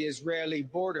near the Israeli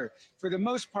border. For the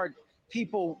most part,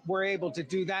 people were able to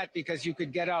do that because you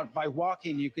could get out by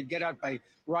walking, you could get out by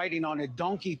riding on a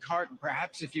donkey cart,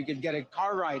 perhaps if you could get a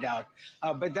car ride out.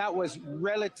 But that was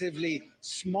relatively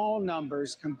small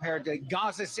numbers compared to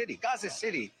Gaza City. Gaza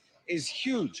City is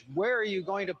huge. Where are you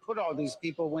going to put all these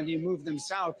people when you move them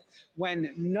south,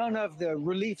 when none of the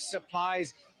relief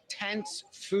supplies, tents,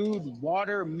 food,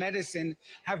 water, medicine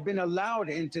have been allowed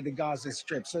into the Gaza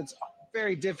Strip? So it's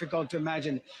very difficult to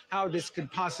imagine how this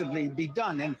could possibly be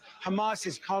done. And Hamas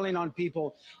is calling on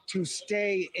people to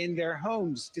stay in their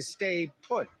homes, to stay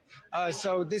put.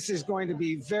 So this is going to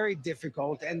be very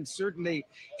difficult. And certainly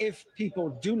if people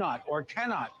do not or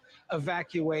cannot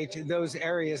evacuate those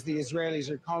areas, the Israelis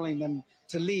are calling them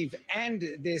to leave,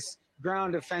 and this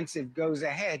ground offensive goes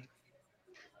ahead,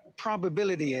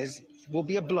 probability is will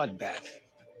be a bloodbath.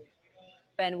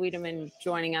 Ben Wiedemann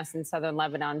joining us in southern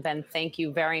Lebanon. Ben, thank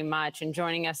you very much. And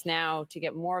joining us now to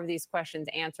get more of these questions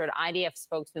answered, IDF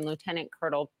spokesman Lieutenant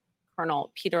Colonel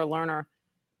Peter Lerner.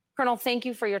 Colonel, thank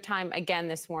you for your time again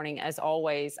this morning, as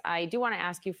always. I do want to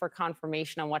ask you for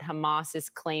confirmation on what Hamas is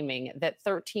claiming, that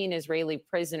 13 Israeli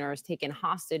prisoners taken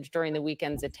hostage during the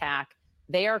weekend's attack.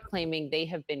 They are claiming they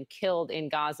have been killed in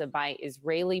Gaza by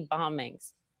Israeli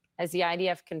bombings. Has the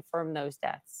IDF confirmed those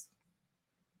deaths?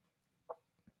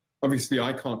 Obviously,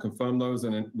 I can't confirm those,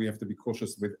 and we have to be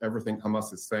cautious with everything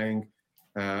Hamas is saying,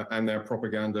 and their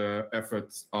propaganda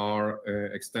efforts are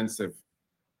extensive.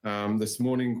 This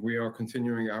morning, we are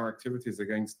continuing our activities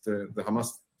against the Hamas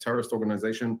terrorist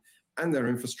organization and their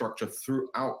infrastructure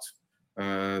throughout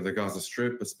the Gaza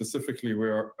Strip. But specifically, we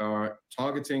are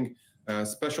targeting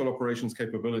special operations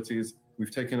capabilities. We've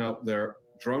taken out their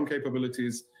drone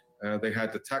capabilities. They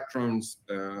had attack drones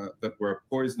that were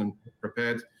poised and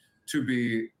prepared to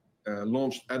be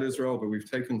launched at Israel, but we've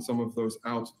taken some of those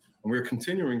out. And we're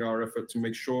continuing our effort to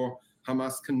make sure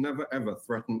Hamas can never, ever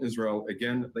threaten Israel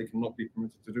again. They cannot be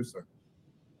permitted to do so.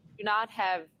 Do not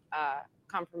have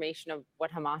confirmation of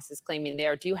what Hamas is claiming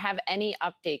there. Do you have any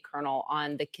update, Colonel,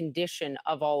 on the condition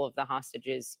of all of the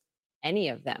hostages, any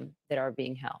of them that are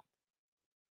being held?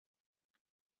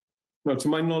 No, to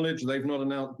my knowledge, they've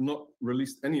not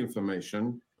released any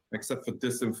information except for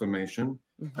disinformation.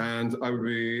 And I would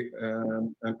be,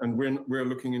 and we're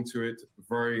looking into it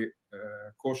very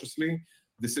cautiously.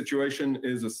 The situation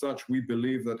is as such. We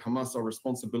believe that Hamas are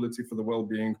responsibility for the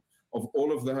well-being of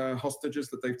all of the hostages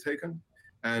that they've taken,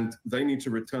 and they need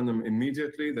to return them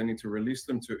immediately. They need to release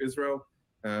them to Israel,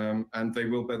 and they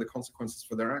will bear the consequences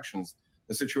for their actions.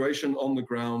 The situation on the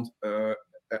ground,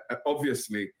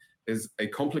 obviously, is a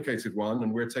complicated one,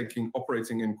 and we're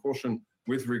operating in caution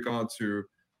with regard to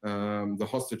the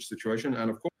hostage situation. And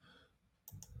of course,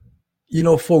 You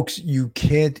know, folks, you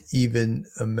can't even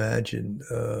imagine.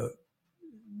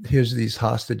 Here's these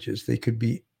hostages. They could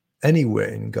be anywhere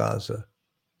in Gaza.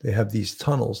 They have these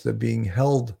tunnels. They're being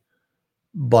held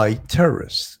by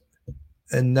terrorists.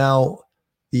 And now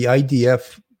the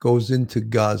IDF goes into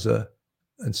Gaza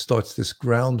and starts this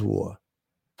ground war.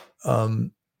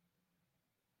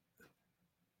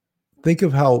 Think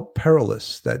of how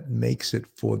perilous that makes it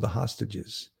for the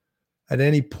hostages. At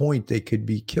any point, they could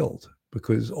be killed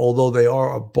because although they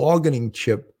are a bargaining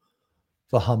chip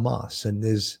for Hamas, and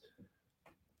there's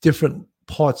different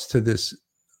parts to this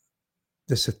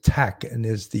attack, and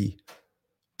there's the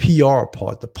PR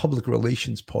part, the public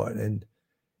relations part, and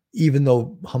even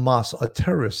though Hamas are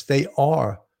terrorists, they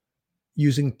are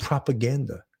using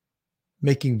propaganda,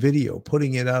 making video,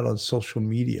 putting it out on social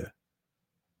media.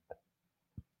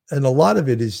 And a lot of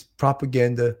it is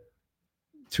propaganda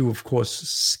to, of course,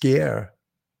 scare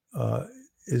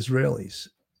Israelis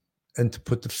and to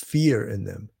put the fear in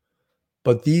them.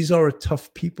 But these are a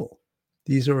tough people.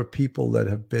 These are a people that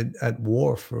have been at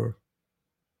war for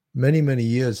many, many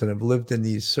years and have lived in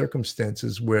these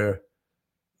circumstances where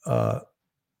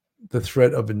the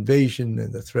threat of invasion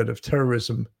and the threat of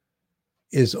terrorism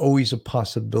is always a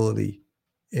possibility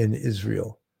in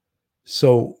Israel.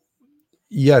 So,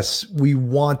 yes, we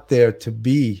want there to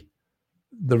be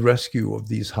the rescue of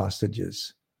these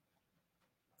hostages.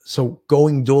 So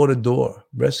going door to door,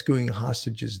 rescuing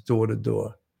hostages door to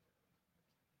door,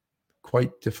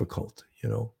 quite difficult, you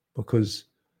know, because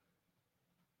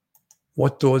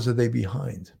what doors are they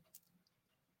behind?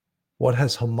 What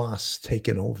has Hamas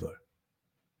taken over?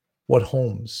 What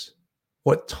homes?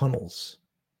 What tunnels?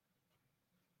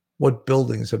 What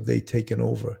buildings have they taken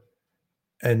over?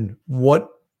 And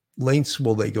what lengths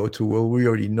will they go to? Well, we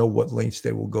already know what lengths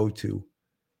they will go to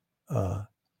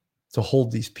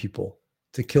hold these people,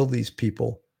 to kill these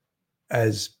people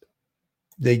as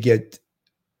they get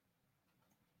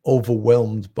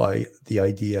overwhelmed by the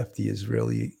IDF, the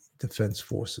Israeli Defense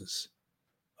Forces.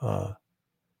 And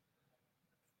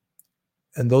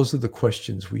those are the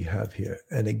questions we have here.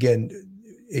 And again,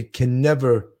 it can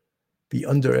never be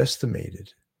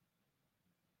underestimated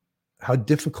how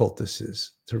difficult this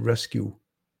is to rescue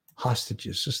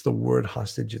hostages. Just the word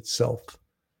hostage itself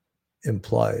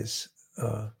implies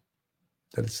that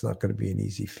it's not going to be an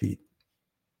easy feat.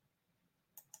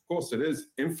 of course, it is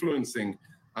influencing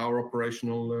our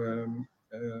operational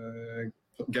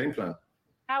game plan.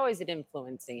 How is it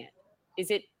influencing it?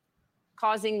 Is it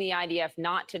causing the IDF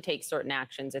not to take certain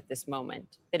actions at this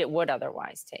moment that it would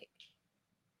otherwise take?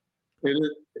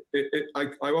 I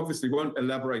obviously won't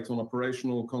elaborate on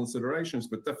operational considerations,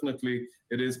 but definitely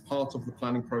it is part of the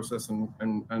planning process,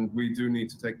 and we do need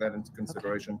to take that into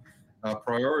consideration. Our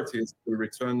priority is to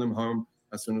return them home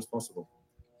as soon as possible.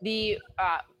 The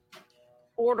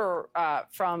order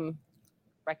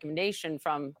recommendation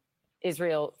from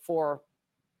Israel for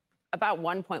about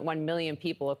 1.1 million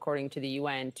people, according to the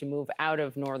UN, to move out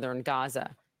of northern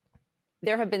Gaza.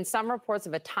 There have been some reports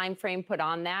of a time frame put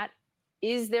on that.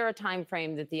 Is there a time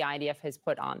frame that the IDF has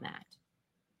put on that?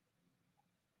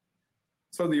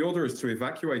 So the order is to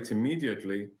evacuate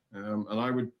immediately, and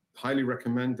I would highly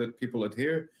recommend that people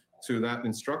adhere to that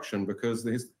instruction, because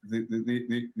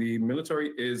the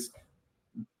military is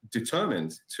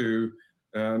determined to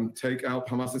take out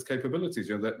Hamas's capabilities.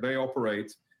 You know, that they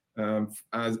operate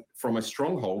as from a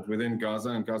stronghold within Gaza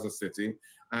and Gaza City,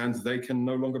 and they can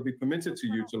no longer be permitted to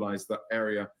utilize that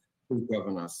area to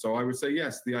govern us. So I would say,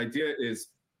 yes, the idea is,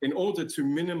 in order to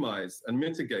minimize and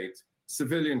mitigate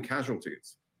civilian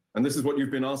casualties, and this is what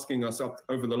you've been asking us up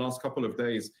over the last couple of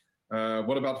days,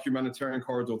 what about humanitarian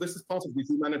corridor? This is part of the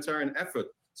humanitarian effort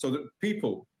so that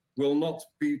people will not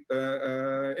be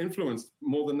influenced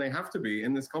more than they have to be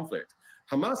in this conflict.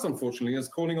 Hamas, unfortunately, is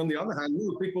calling, on the other hand,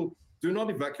 people do not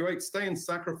evacuate, stay and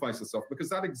sacrifice yourself, because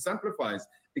that exemplifies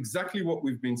exactly what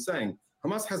we've been saying.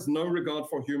 Hamas has no regard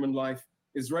for human life,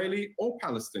 Israeli or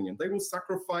Palestinian. They will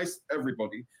sacrifice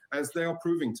everybody, as they are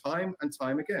proving time and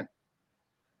time again.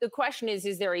 The question is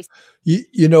there a...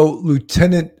 You know,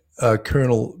 Lieutenant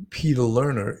Colonel Peter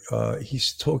Lerner,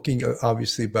 he's talking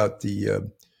obviously about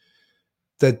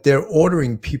that they're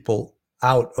ordering people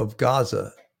out of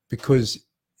Gaza, because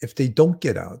if they don't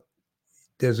get out,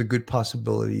 there's a good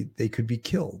possibility they could be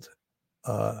killed.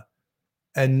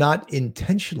 And not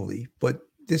intentionally, but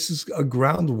this is a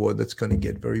ground war that's going to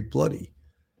get very bloody.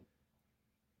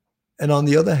 And on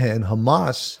the other hand,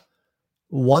 Hamas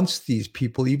wants these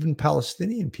people, even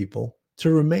Palestinian people, to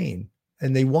remain.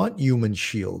 And they want human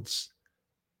shields.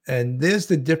 And there's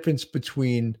the difference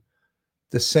between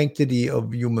the sanctity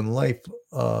of human life,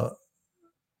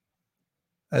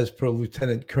 as per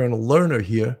Lieutenant Colonel Lerner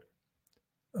here,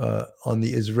 on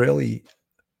the Israeli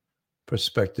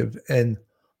perspective, and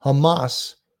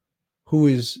Hamas, who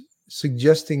is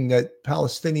suggesting that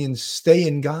Palestinians stay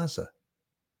in Gaza.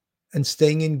 And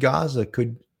staying in Gaza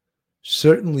could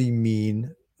certainly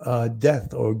mean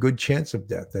death or a good chance of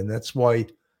death. And that's why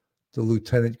the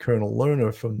Lieutenant Colonel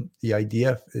Lerner from the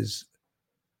IDF is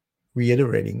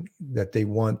reiterating that they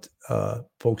want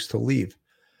folks to leave.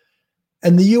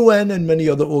 And the UN and many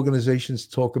other organizations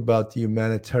talk about the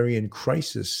humanitarian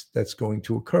crisis that's going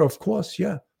to occur. Of course,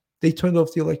 yeah, they turned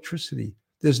off the electricity.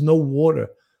 There's no water.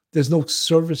 There's no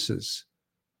services.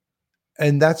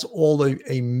 And that's all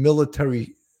a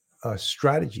military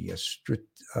strategy, a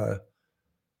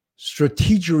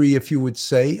strategery, if you would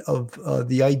say, of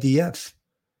the IDF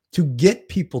to get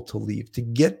people to leave, to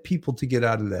get people to get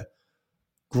out of there.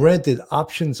 Granted,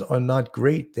 options are not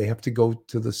great. They have to go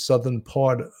to the southern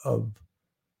part of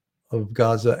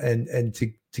Gaza and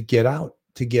to get out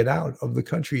of the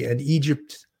country. And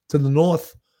Egypt to the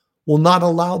north will not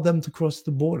allow them to cross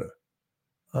the border.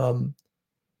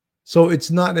 So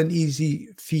it's not an easy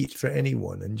feat for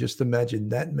anyone. And just imagine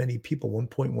that many people,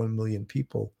 1.1 million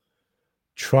people,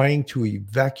 trying to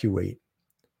evacuate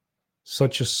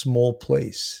such a small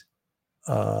place.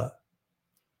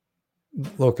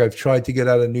 Look, I've tried to get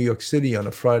out of New York City on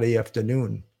a Friday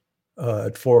afternoon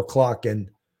at 4:00, and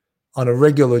on a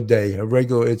regular day,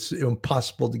 it's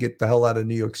impossible to get the hell out of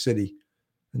New York City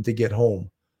and to get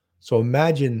home. So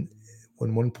imagine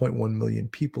when 1.1 million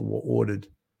people were ordered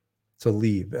to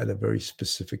leave at a very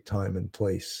specific time and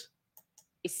place.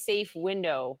 A safe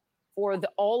window for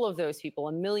all of those people,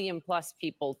 1 million plus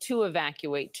people, to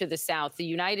evacuate to the south. The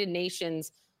United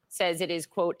Nations says it is,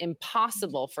 quote,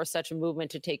 impossible for such a movement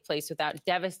to take place without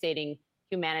devastating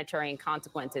humanitarian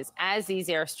consequences as these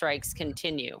airstrikes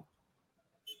continue.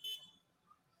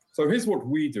 So here's what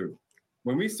we do.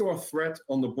 When we saw a threat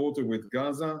on the border with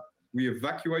Gaza, we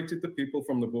evacuated the people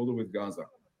from the border with Gaza.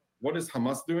 What is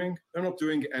Hamas doing? They're not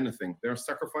doing anything. They're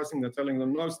sacrificing. They're telling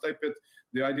them, no, stay put.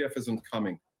 The IDF isn't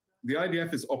coming. The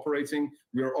IDF is operating.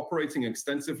 We are operating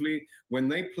extensively. When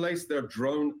they place their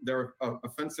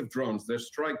offensive drones, their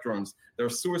strike drones, their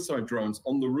suicide drones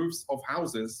on the roofs of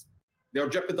houses, they are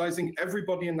jeopardizing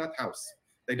everybody in that house.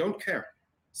 They don't care.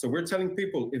 So we're telling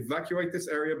people, evacuate this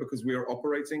area because we are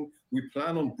operating. We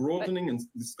plan on broadening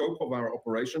the scope of our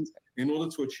operations in order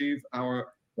to achieve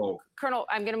our goal. Colonel,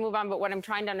 I'm going to move on, but what I'm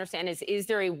trying to understand is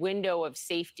there a window of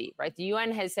safety, right? The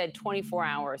UN has said 24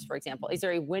 hours, for example. Is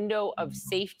there a window of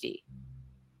safety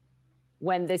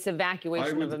when this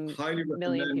evacuation of a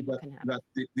million people can happen? That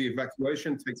the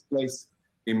evacuation takes place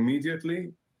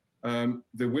immediately.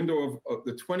 The window of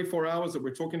the 24 hours that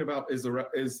we're talking about is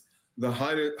the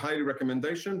highly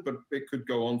recommendation, but it could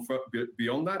go on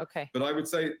beyond that. Okay. But I would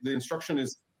say the instruction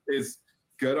is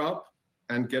get up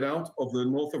and get out of the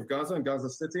north of Gaza and Gaza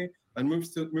City and move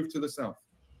to the south.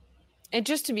 And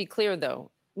just to be clear,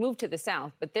 though, move to the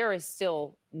south, but there is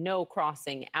still no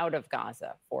crossing out of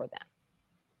Gaza for them.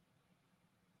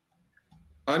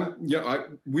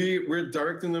 We're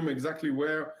directing them exactly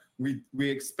where we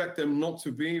expect them not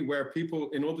to be, where people,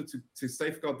 in order to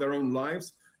safeguard their own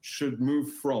lives, should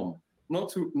move from. Not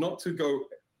to go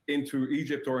into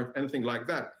Egypt or anything like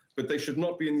that, but they should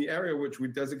not be in the area which we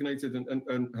designated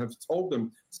and have told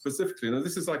them specifically. Now,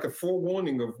 this is like a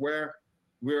forewarning of where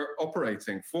we're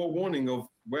operating, forewarning of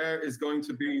where is going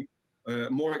to be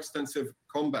more extensive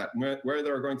combat, where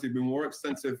there are going to be more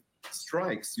extensive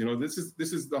strikes. You know, this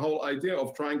is the whole idea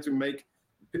of trying to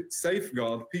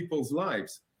safeguard people's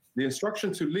lives. The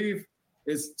instruction to leave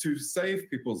is to save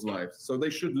people's lives. So they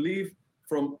should leave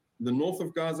from the north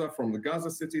of Gaza, from the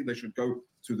Gaza city. They should go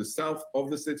to the south of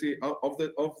the city, of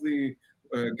the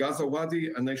Gaza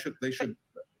Wadi, and they should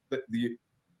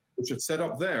set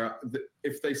up there.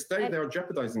 If they stay, they're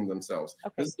jeopardizing themselves.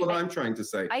 Okay. This is what I'm trying to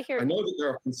say. I know that there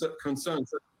are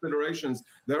concerns, considerations.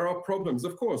 There are problems,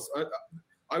 of course.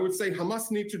 I would say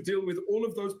Hamas need to deal with all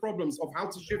of those problems of how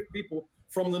to shift people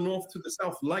from the north to the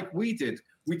south, like we did.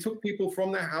 We took people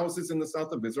from their houses in the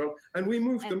south of Israel and we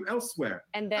moved them elsewhere.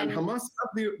 And Hamas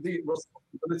have the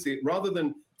responsibility, rather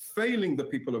than failing the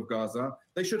people of Gaza,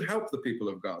 they should help the people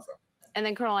of Gaza. And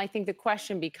then, Colonel, I think the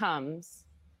question becomes,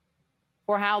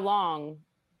 for how long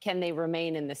can they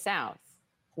remain in the south?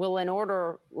 Will an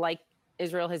order like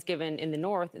Israel has given in the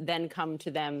north then come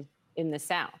to them in the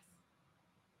south?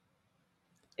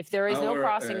 If there is no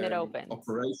crossing that opens.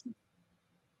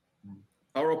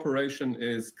 Our operation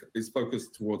is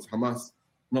focused towards Hamas,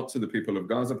 not to the people of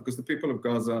Gaza, because the people of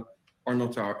Gaza are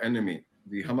not our enemy.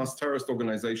 The Hamas terrorist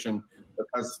organization that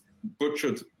has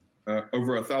butchered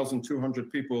over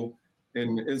 1,200 people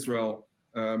in Israel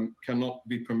cannot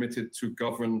be permitted to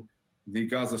govern the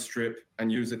Gaza Strip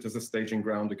and use it as a staging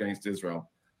ground against Israel.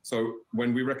 So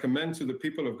when we recommend to the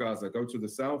people of Gaza, go to the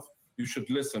south, you should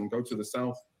listen, go to the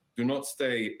south. Do not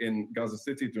stay in Gaza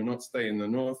City, do not stay in the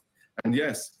north. And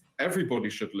yes, everybody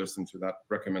should listen to that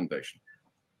recommendation.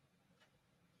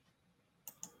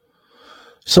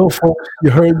 So, folks, you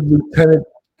heard Lieutenant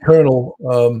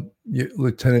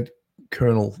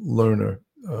Colonel Lerner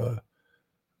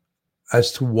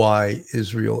as to why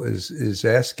Israel is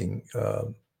asking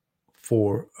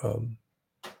for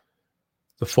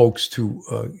the folks to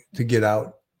get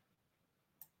out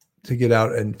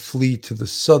and flee to the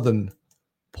southern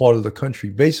part of the country,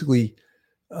 basically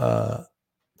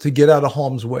to get out of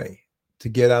harm's way, to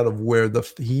get out of where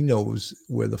he knows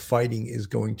where the fighting is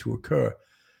going to occur.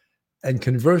 And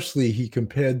conversely, he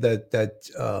compared that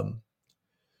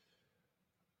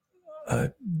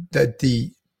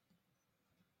the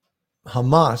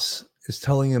Hamas is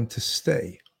telling him to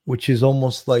stay, which is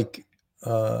almost like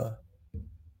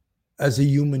as a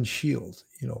human shield,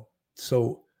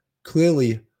 So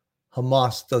clearly,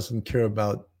 Hamas doesn't care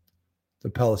about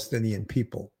the Palestinian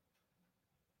people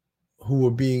who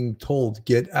are being told,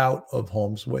 get out of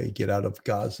harm's way, get out of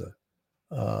Gaza.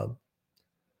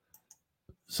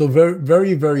 So very,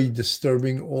 very, very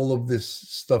disturbing, all of this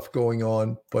stuff going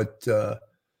on. But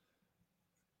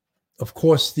of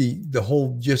course, the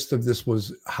whole gist of this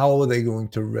was, how are they going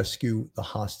to rescue the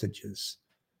hostages?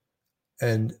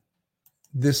 And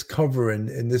this cover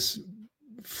and this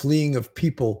fleeing of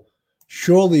people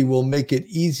surely will make it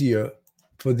easier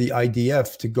for the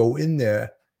IDF to go in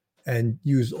there and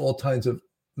use all kinds of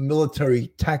military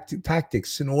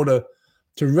tactics in order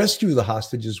to rescue the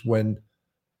hostages when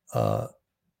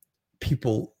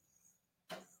people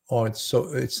aren't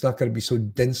so, it's not going to be so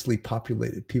densely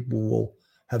populated. People will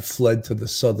have fled to the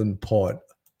southern part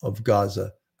of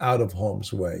Gaza out of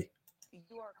harm's way. You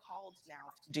are called now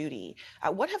to duty.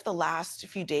 What have the last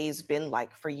few days been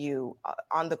like for you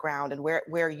on the ground, and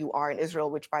where you are in Israel,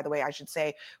 which, by the way, I should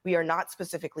say, we are not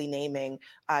specifically naming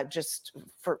just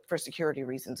for security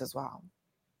reasons as well?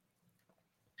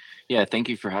 Yeah, thank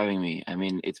you for having me. I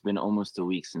mean, it's been almost a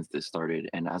week since this started,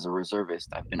 and as a reservist,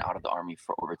 I've been out of the Army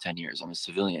for over 10 years. I'm a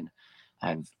civilian.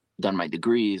 I've done my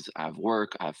degrees, I have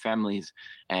work, I have families,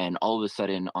 and all of a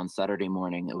sudden on Saturday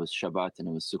morning, it was Shabbat and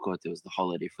it was Sukkot, it was the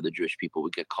holiday for the Jewish people.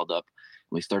 We get called up,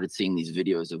 and we started seeing these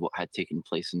videos of what had taken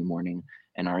place in the morning,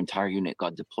 and our entire unit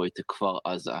got deployed to Kfar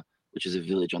Aza, which is a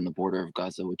village on the border of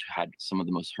Gaza, which had some of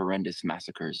the most horrendous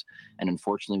massacres. And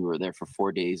unfortunately, we were there for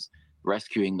 4 days,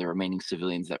 rescuing the remaining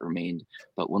civilians that remained.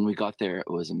 But when we got there, it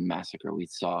was a massacre. We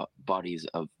saw bodies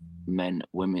of men,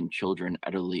 women, children,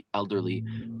 elderly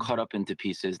cut up into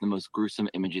pieces, the most gruesome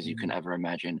images you can ever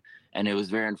imagine. And it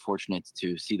was very unfortunate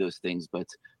to see those things, but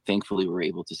thankfully we were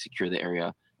able to secure the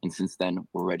area. And since then,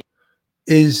 we're ready.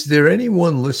 Is there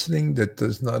anyone listening that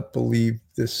does not believe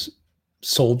this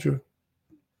soldier,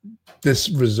 this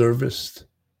reservist,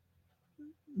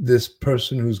 this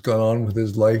person who's gone on with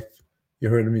his life? You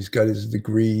heard him, he's got his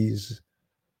degrees,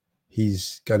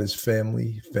 he's got his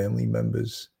family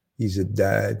members, he's a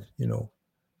dad,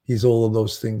 he's all of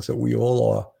those things that we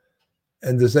all are.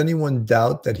 And does anyone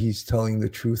doubt that he's telling the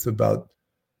truth about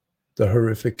the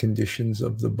horrific conditions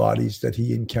of the bodies that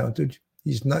he encountered?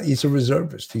 He's a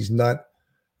reservist. He's not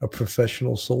a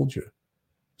professional soldier.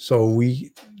 So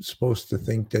we supposed to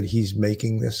think that he's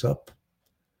making this up?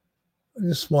 I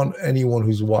just want anyone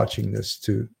who's watching this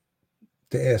to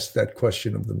ask that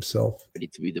question of themselves. Ready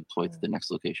to be deployed to the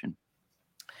next location.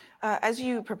 As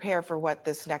you prepare for what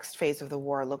this next phase of the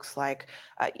war looks like,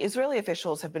 Israeli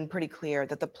officials have been pretty clear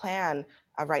that the plan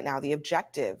right now, the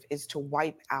objective, is to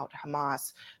wipe out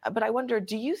Hamas. But I wonder,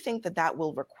 do you think that that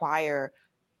will require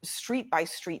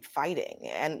street-by-street fighting?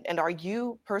 And are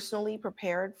you personally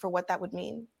prepared for what that would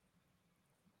mean?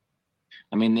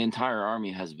 I mean, the entire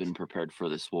army has been prepared for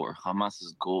this war.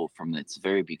 Hamas's goal from its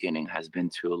very beginning has been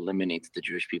to eliminate the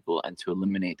Jewish people and to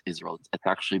eliminate Israel. It's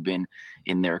actually been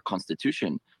in their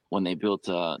constitution when they built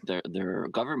their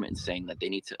government, saying that they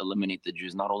need to eliminate the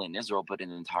Jews not only in Israel, but in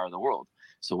the entire world.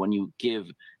 So when you give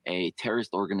a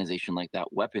terrorist organization like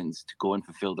that weapons to go and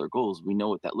fulfill their goals, we know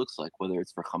what that looks like, whether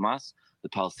it's for Hamas, the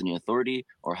Palestinian Authority,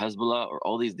 or Hezbollah, or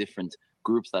all these different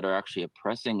groups that are actually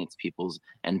oppressing its peoples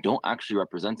and don't actually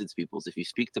represent its peoples. If you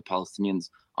speak to Palestinians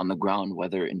on the ground,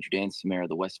 whether in Judea and Samaria,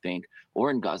 the West Bank, or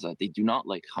in Gaza, they do not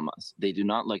like Hamas. They do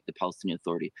not like the Palestinian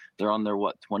Authority. They're on their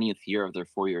 20th year of their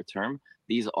 4-year term.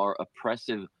 These are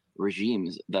oppressive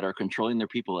regimes that are controlling their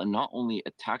people and not only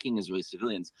attacking Israeli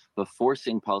civilians, but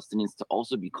forcing Palestinians to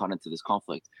also be caught into this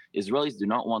conflict. Israelis do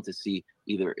not want to see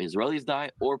either Israelis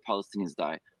die or Palestinians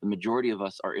die. The majority of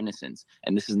us are innocents.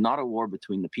 And this is not a war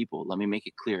between the people. Let me make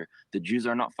it clear. The Jews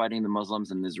are not fighting the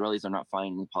Muslims and the Israelis are not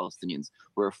fighting the Palestinians.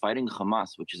 We're fighting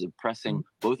Hamas, which is oppressing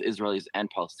both Israelis and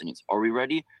Palestinians. Are we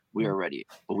ready? We are ready.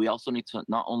 But we also need to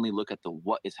not only look at the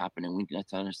what is happening, we need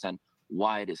to understand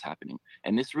why it is happening.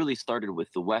 And this really started with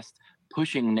the West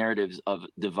pushing narratives of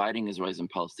dividing Israelis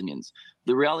and Palestinians.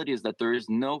 The reality is that there is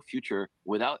no future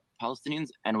without Palestinians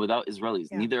and without Israelis.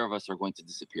 Yeah. Neither of us are going to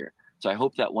disappear. So I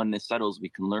hope that when this settles, we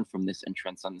can learn from this and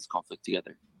transcend this conflict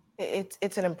together.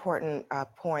 It's an important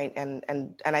point,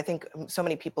 and I think so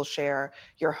many people share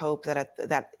your hope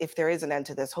that if there is an end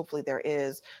to this, hopefully there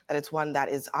is, that it's one that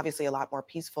is obviously a lot more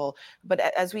peaceful. But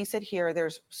as we sit here,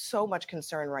 there's so much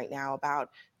concern right now about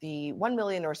the 1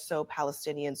 million or so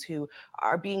Palestinians who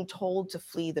are being told to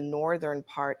flee the northern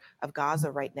part of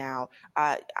Gaza right now.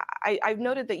 I've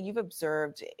noted that you've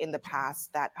observed in the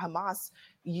past that Hamas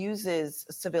uses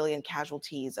civilian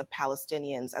casualties of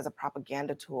Palestinians as a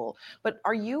propaganda tool. But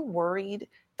are you worried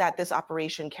that this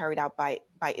operation carried out by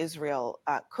Israel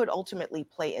could ultimately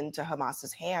play into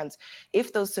Hamas's hands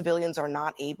if those civilians are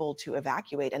not able to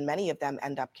evacuate and many of them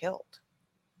end up killed?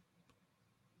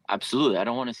 Absolutely. I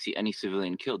don't want to see any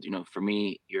civilian killed. You know, for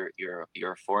me, you're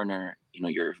a foreigner, you know,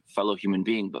 you're a fellow human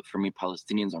being, but for me,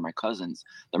 Palestinians are my cousins.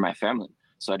 They're my family.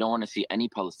 So I don't want to see any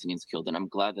Palestinians killed. And I'm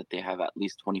glad that they have at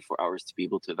least 24 hours to be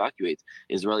able to evacuate.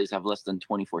 Israelis have less than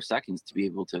 24 seconds to be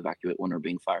able to evacuate when they're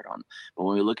being fired on. But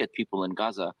when we look at people in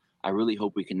Gaza, I really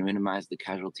hope we can minimize the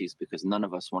casualties because none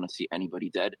of us want to see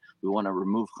anybody dead. We want to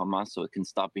remove Hamas so it can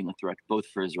stop being a threat both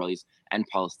for Israelis and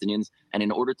Palestinians. And in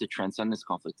order to transcend this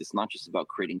conflict, it's not just about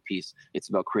creating peace, it's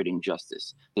about creating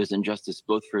justice. There's injustice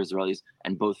both for Israelis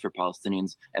and both for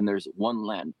Palestinians. And there's one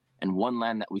land and one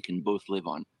land that we can both live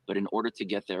on. But in order to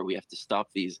get there, we have to stop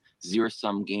these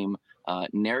zero-sum game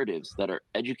narratives that are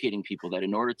educating people that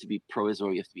in order to be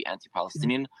pro-Israel, you have to be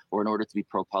anti-Palestinian, or in order to be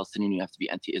pro-Palestinian, you have to be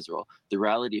anti-Israel. The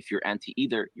reality, if you're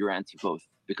anti-either, you're anti-both,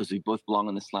 because we both belong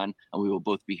on this land and we will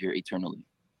both be here eternally.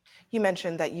 You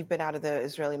mentioned that you've been out of the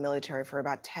Israeli military for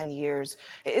about 10 years.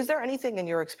 Is there anything in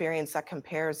your experience that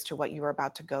compares to what you are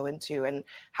about to go into? And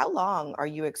how long are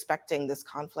you expecting this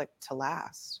conflict to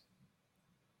last?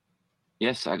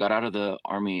 Yes, I got out of the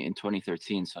army in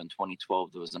 2013. So in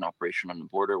 2012, there was an operation on the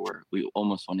border where we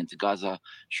almost went into Gaza.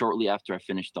 Shortly after I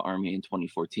finished the army in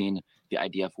 2014, the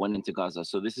IDF went into Gaza.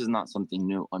 So this is not something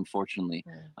new, unfortunately.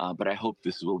 But I hope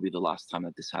this will be the last time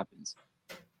that this happens.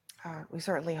 We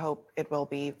certainly hope it will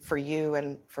be for you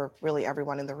and for really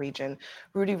everyone in the region.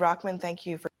 Rudy Rockman, thank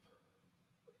you for.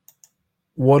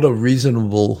 What a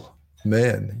reasonable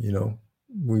man, you know.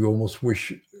 We almost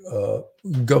wish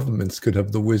governments could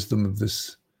have the wisdom of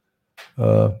this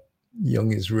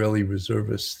young Israeli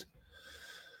reservist.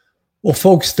 Well,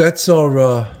 folks, that's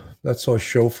our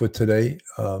show for today.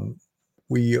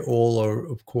 We all are,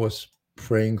 of course,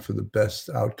 praying for the best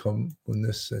outcome on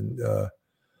this, and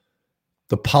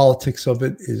the politics of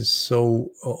it is so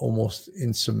almost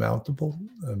insurmountable.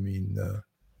 I mean,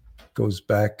 goes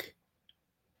back.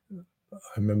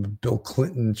 I remember Bill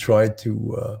Clinton tried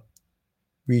to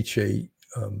reach a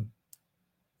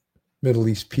Middle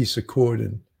East peace accord,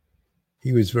 and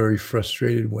he was very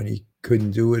frustrated when he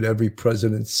couldn't do it. Every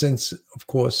president since, of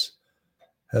course,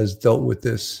 has dealt with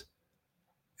this.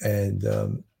 And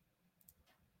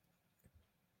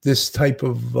this type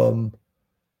of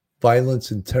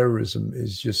violence and terrorism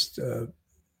is just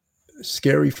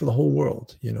scary for the whole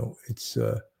world. You know, it's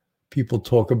people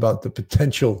talk about the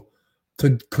potential.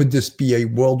 Could this be a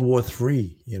World War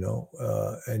III? You know,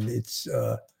 and it's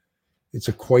a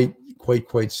quite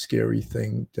scary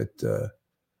thing that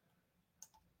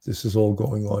this is all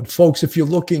going on. Folks, if you're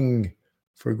looking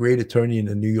for a great attorney in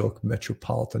the New York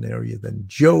metropolitan area, then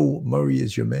Joe Murray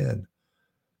is your man.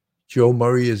 Joe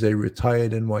Murray is a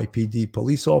retired NYPD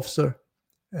police officer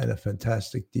and a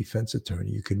fantastic defense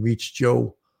attorney. You can reach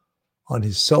Joe on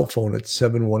his cell phone at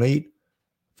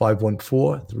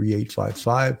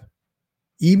 718-514-3855.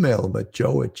 Email him at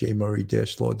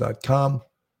joe@jmurray-law.com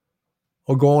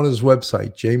or go on his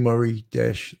website,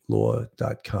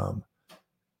 jmurray-law.com.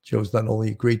 Joe's not only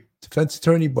a great defense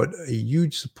attorney, but a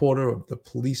huge supporter of the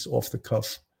Police Off the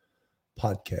Cuff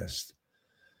podcast.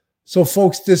 So,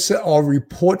 folks, this is our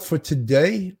report for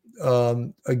today.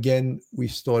 Again, we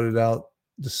started out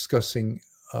discussing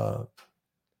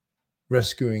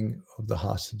rescuing of the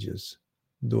hostages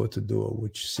door to door,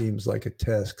 which seems like a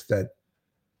task that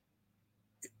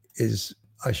is,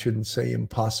 I shouldn't say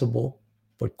impossible,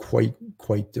 but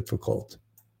quite difficult.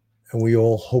 And we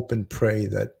all hope and pray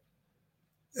that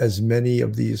as many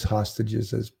of these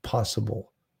hostages as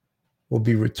possible will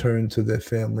be returned to their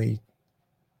families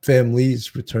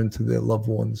returned to their loved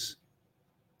ones,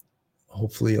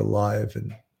 hopefully alive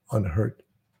and unhurt.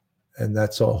 And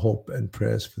that's our hope and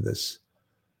prayers for this.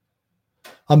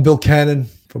 I'm Bill Cannon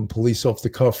from Police Off the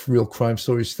Cuff, Real Crime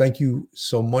Stories. Thank you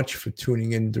so much for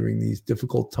tuning in during these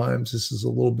difficult times. This is a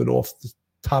little bit off the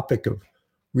topic of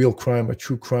real crime or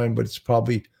true crime, but it's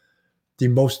probably the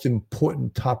most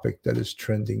important topic that is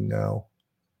trending now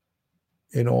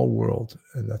in our world,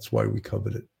 and that's why we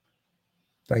covered it.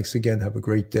 Thanks again. Have a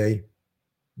great day,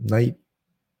 night,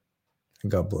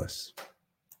 and God bless.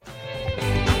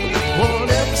 One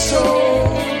episode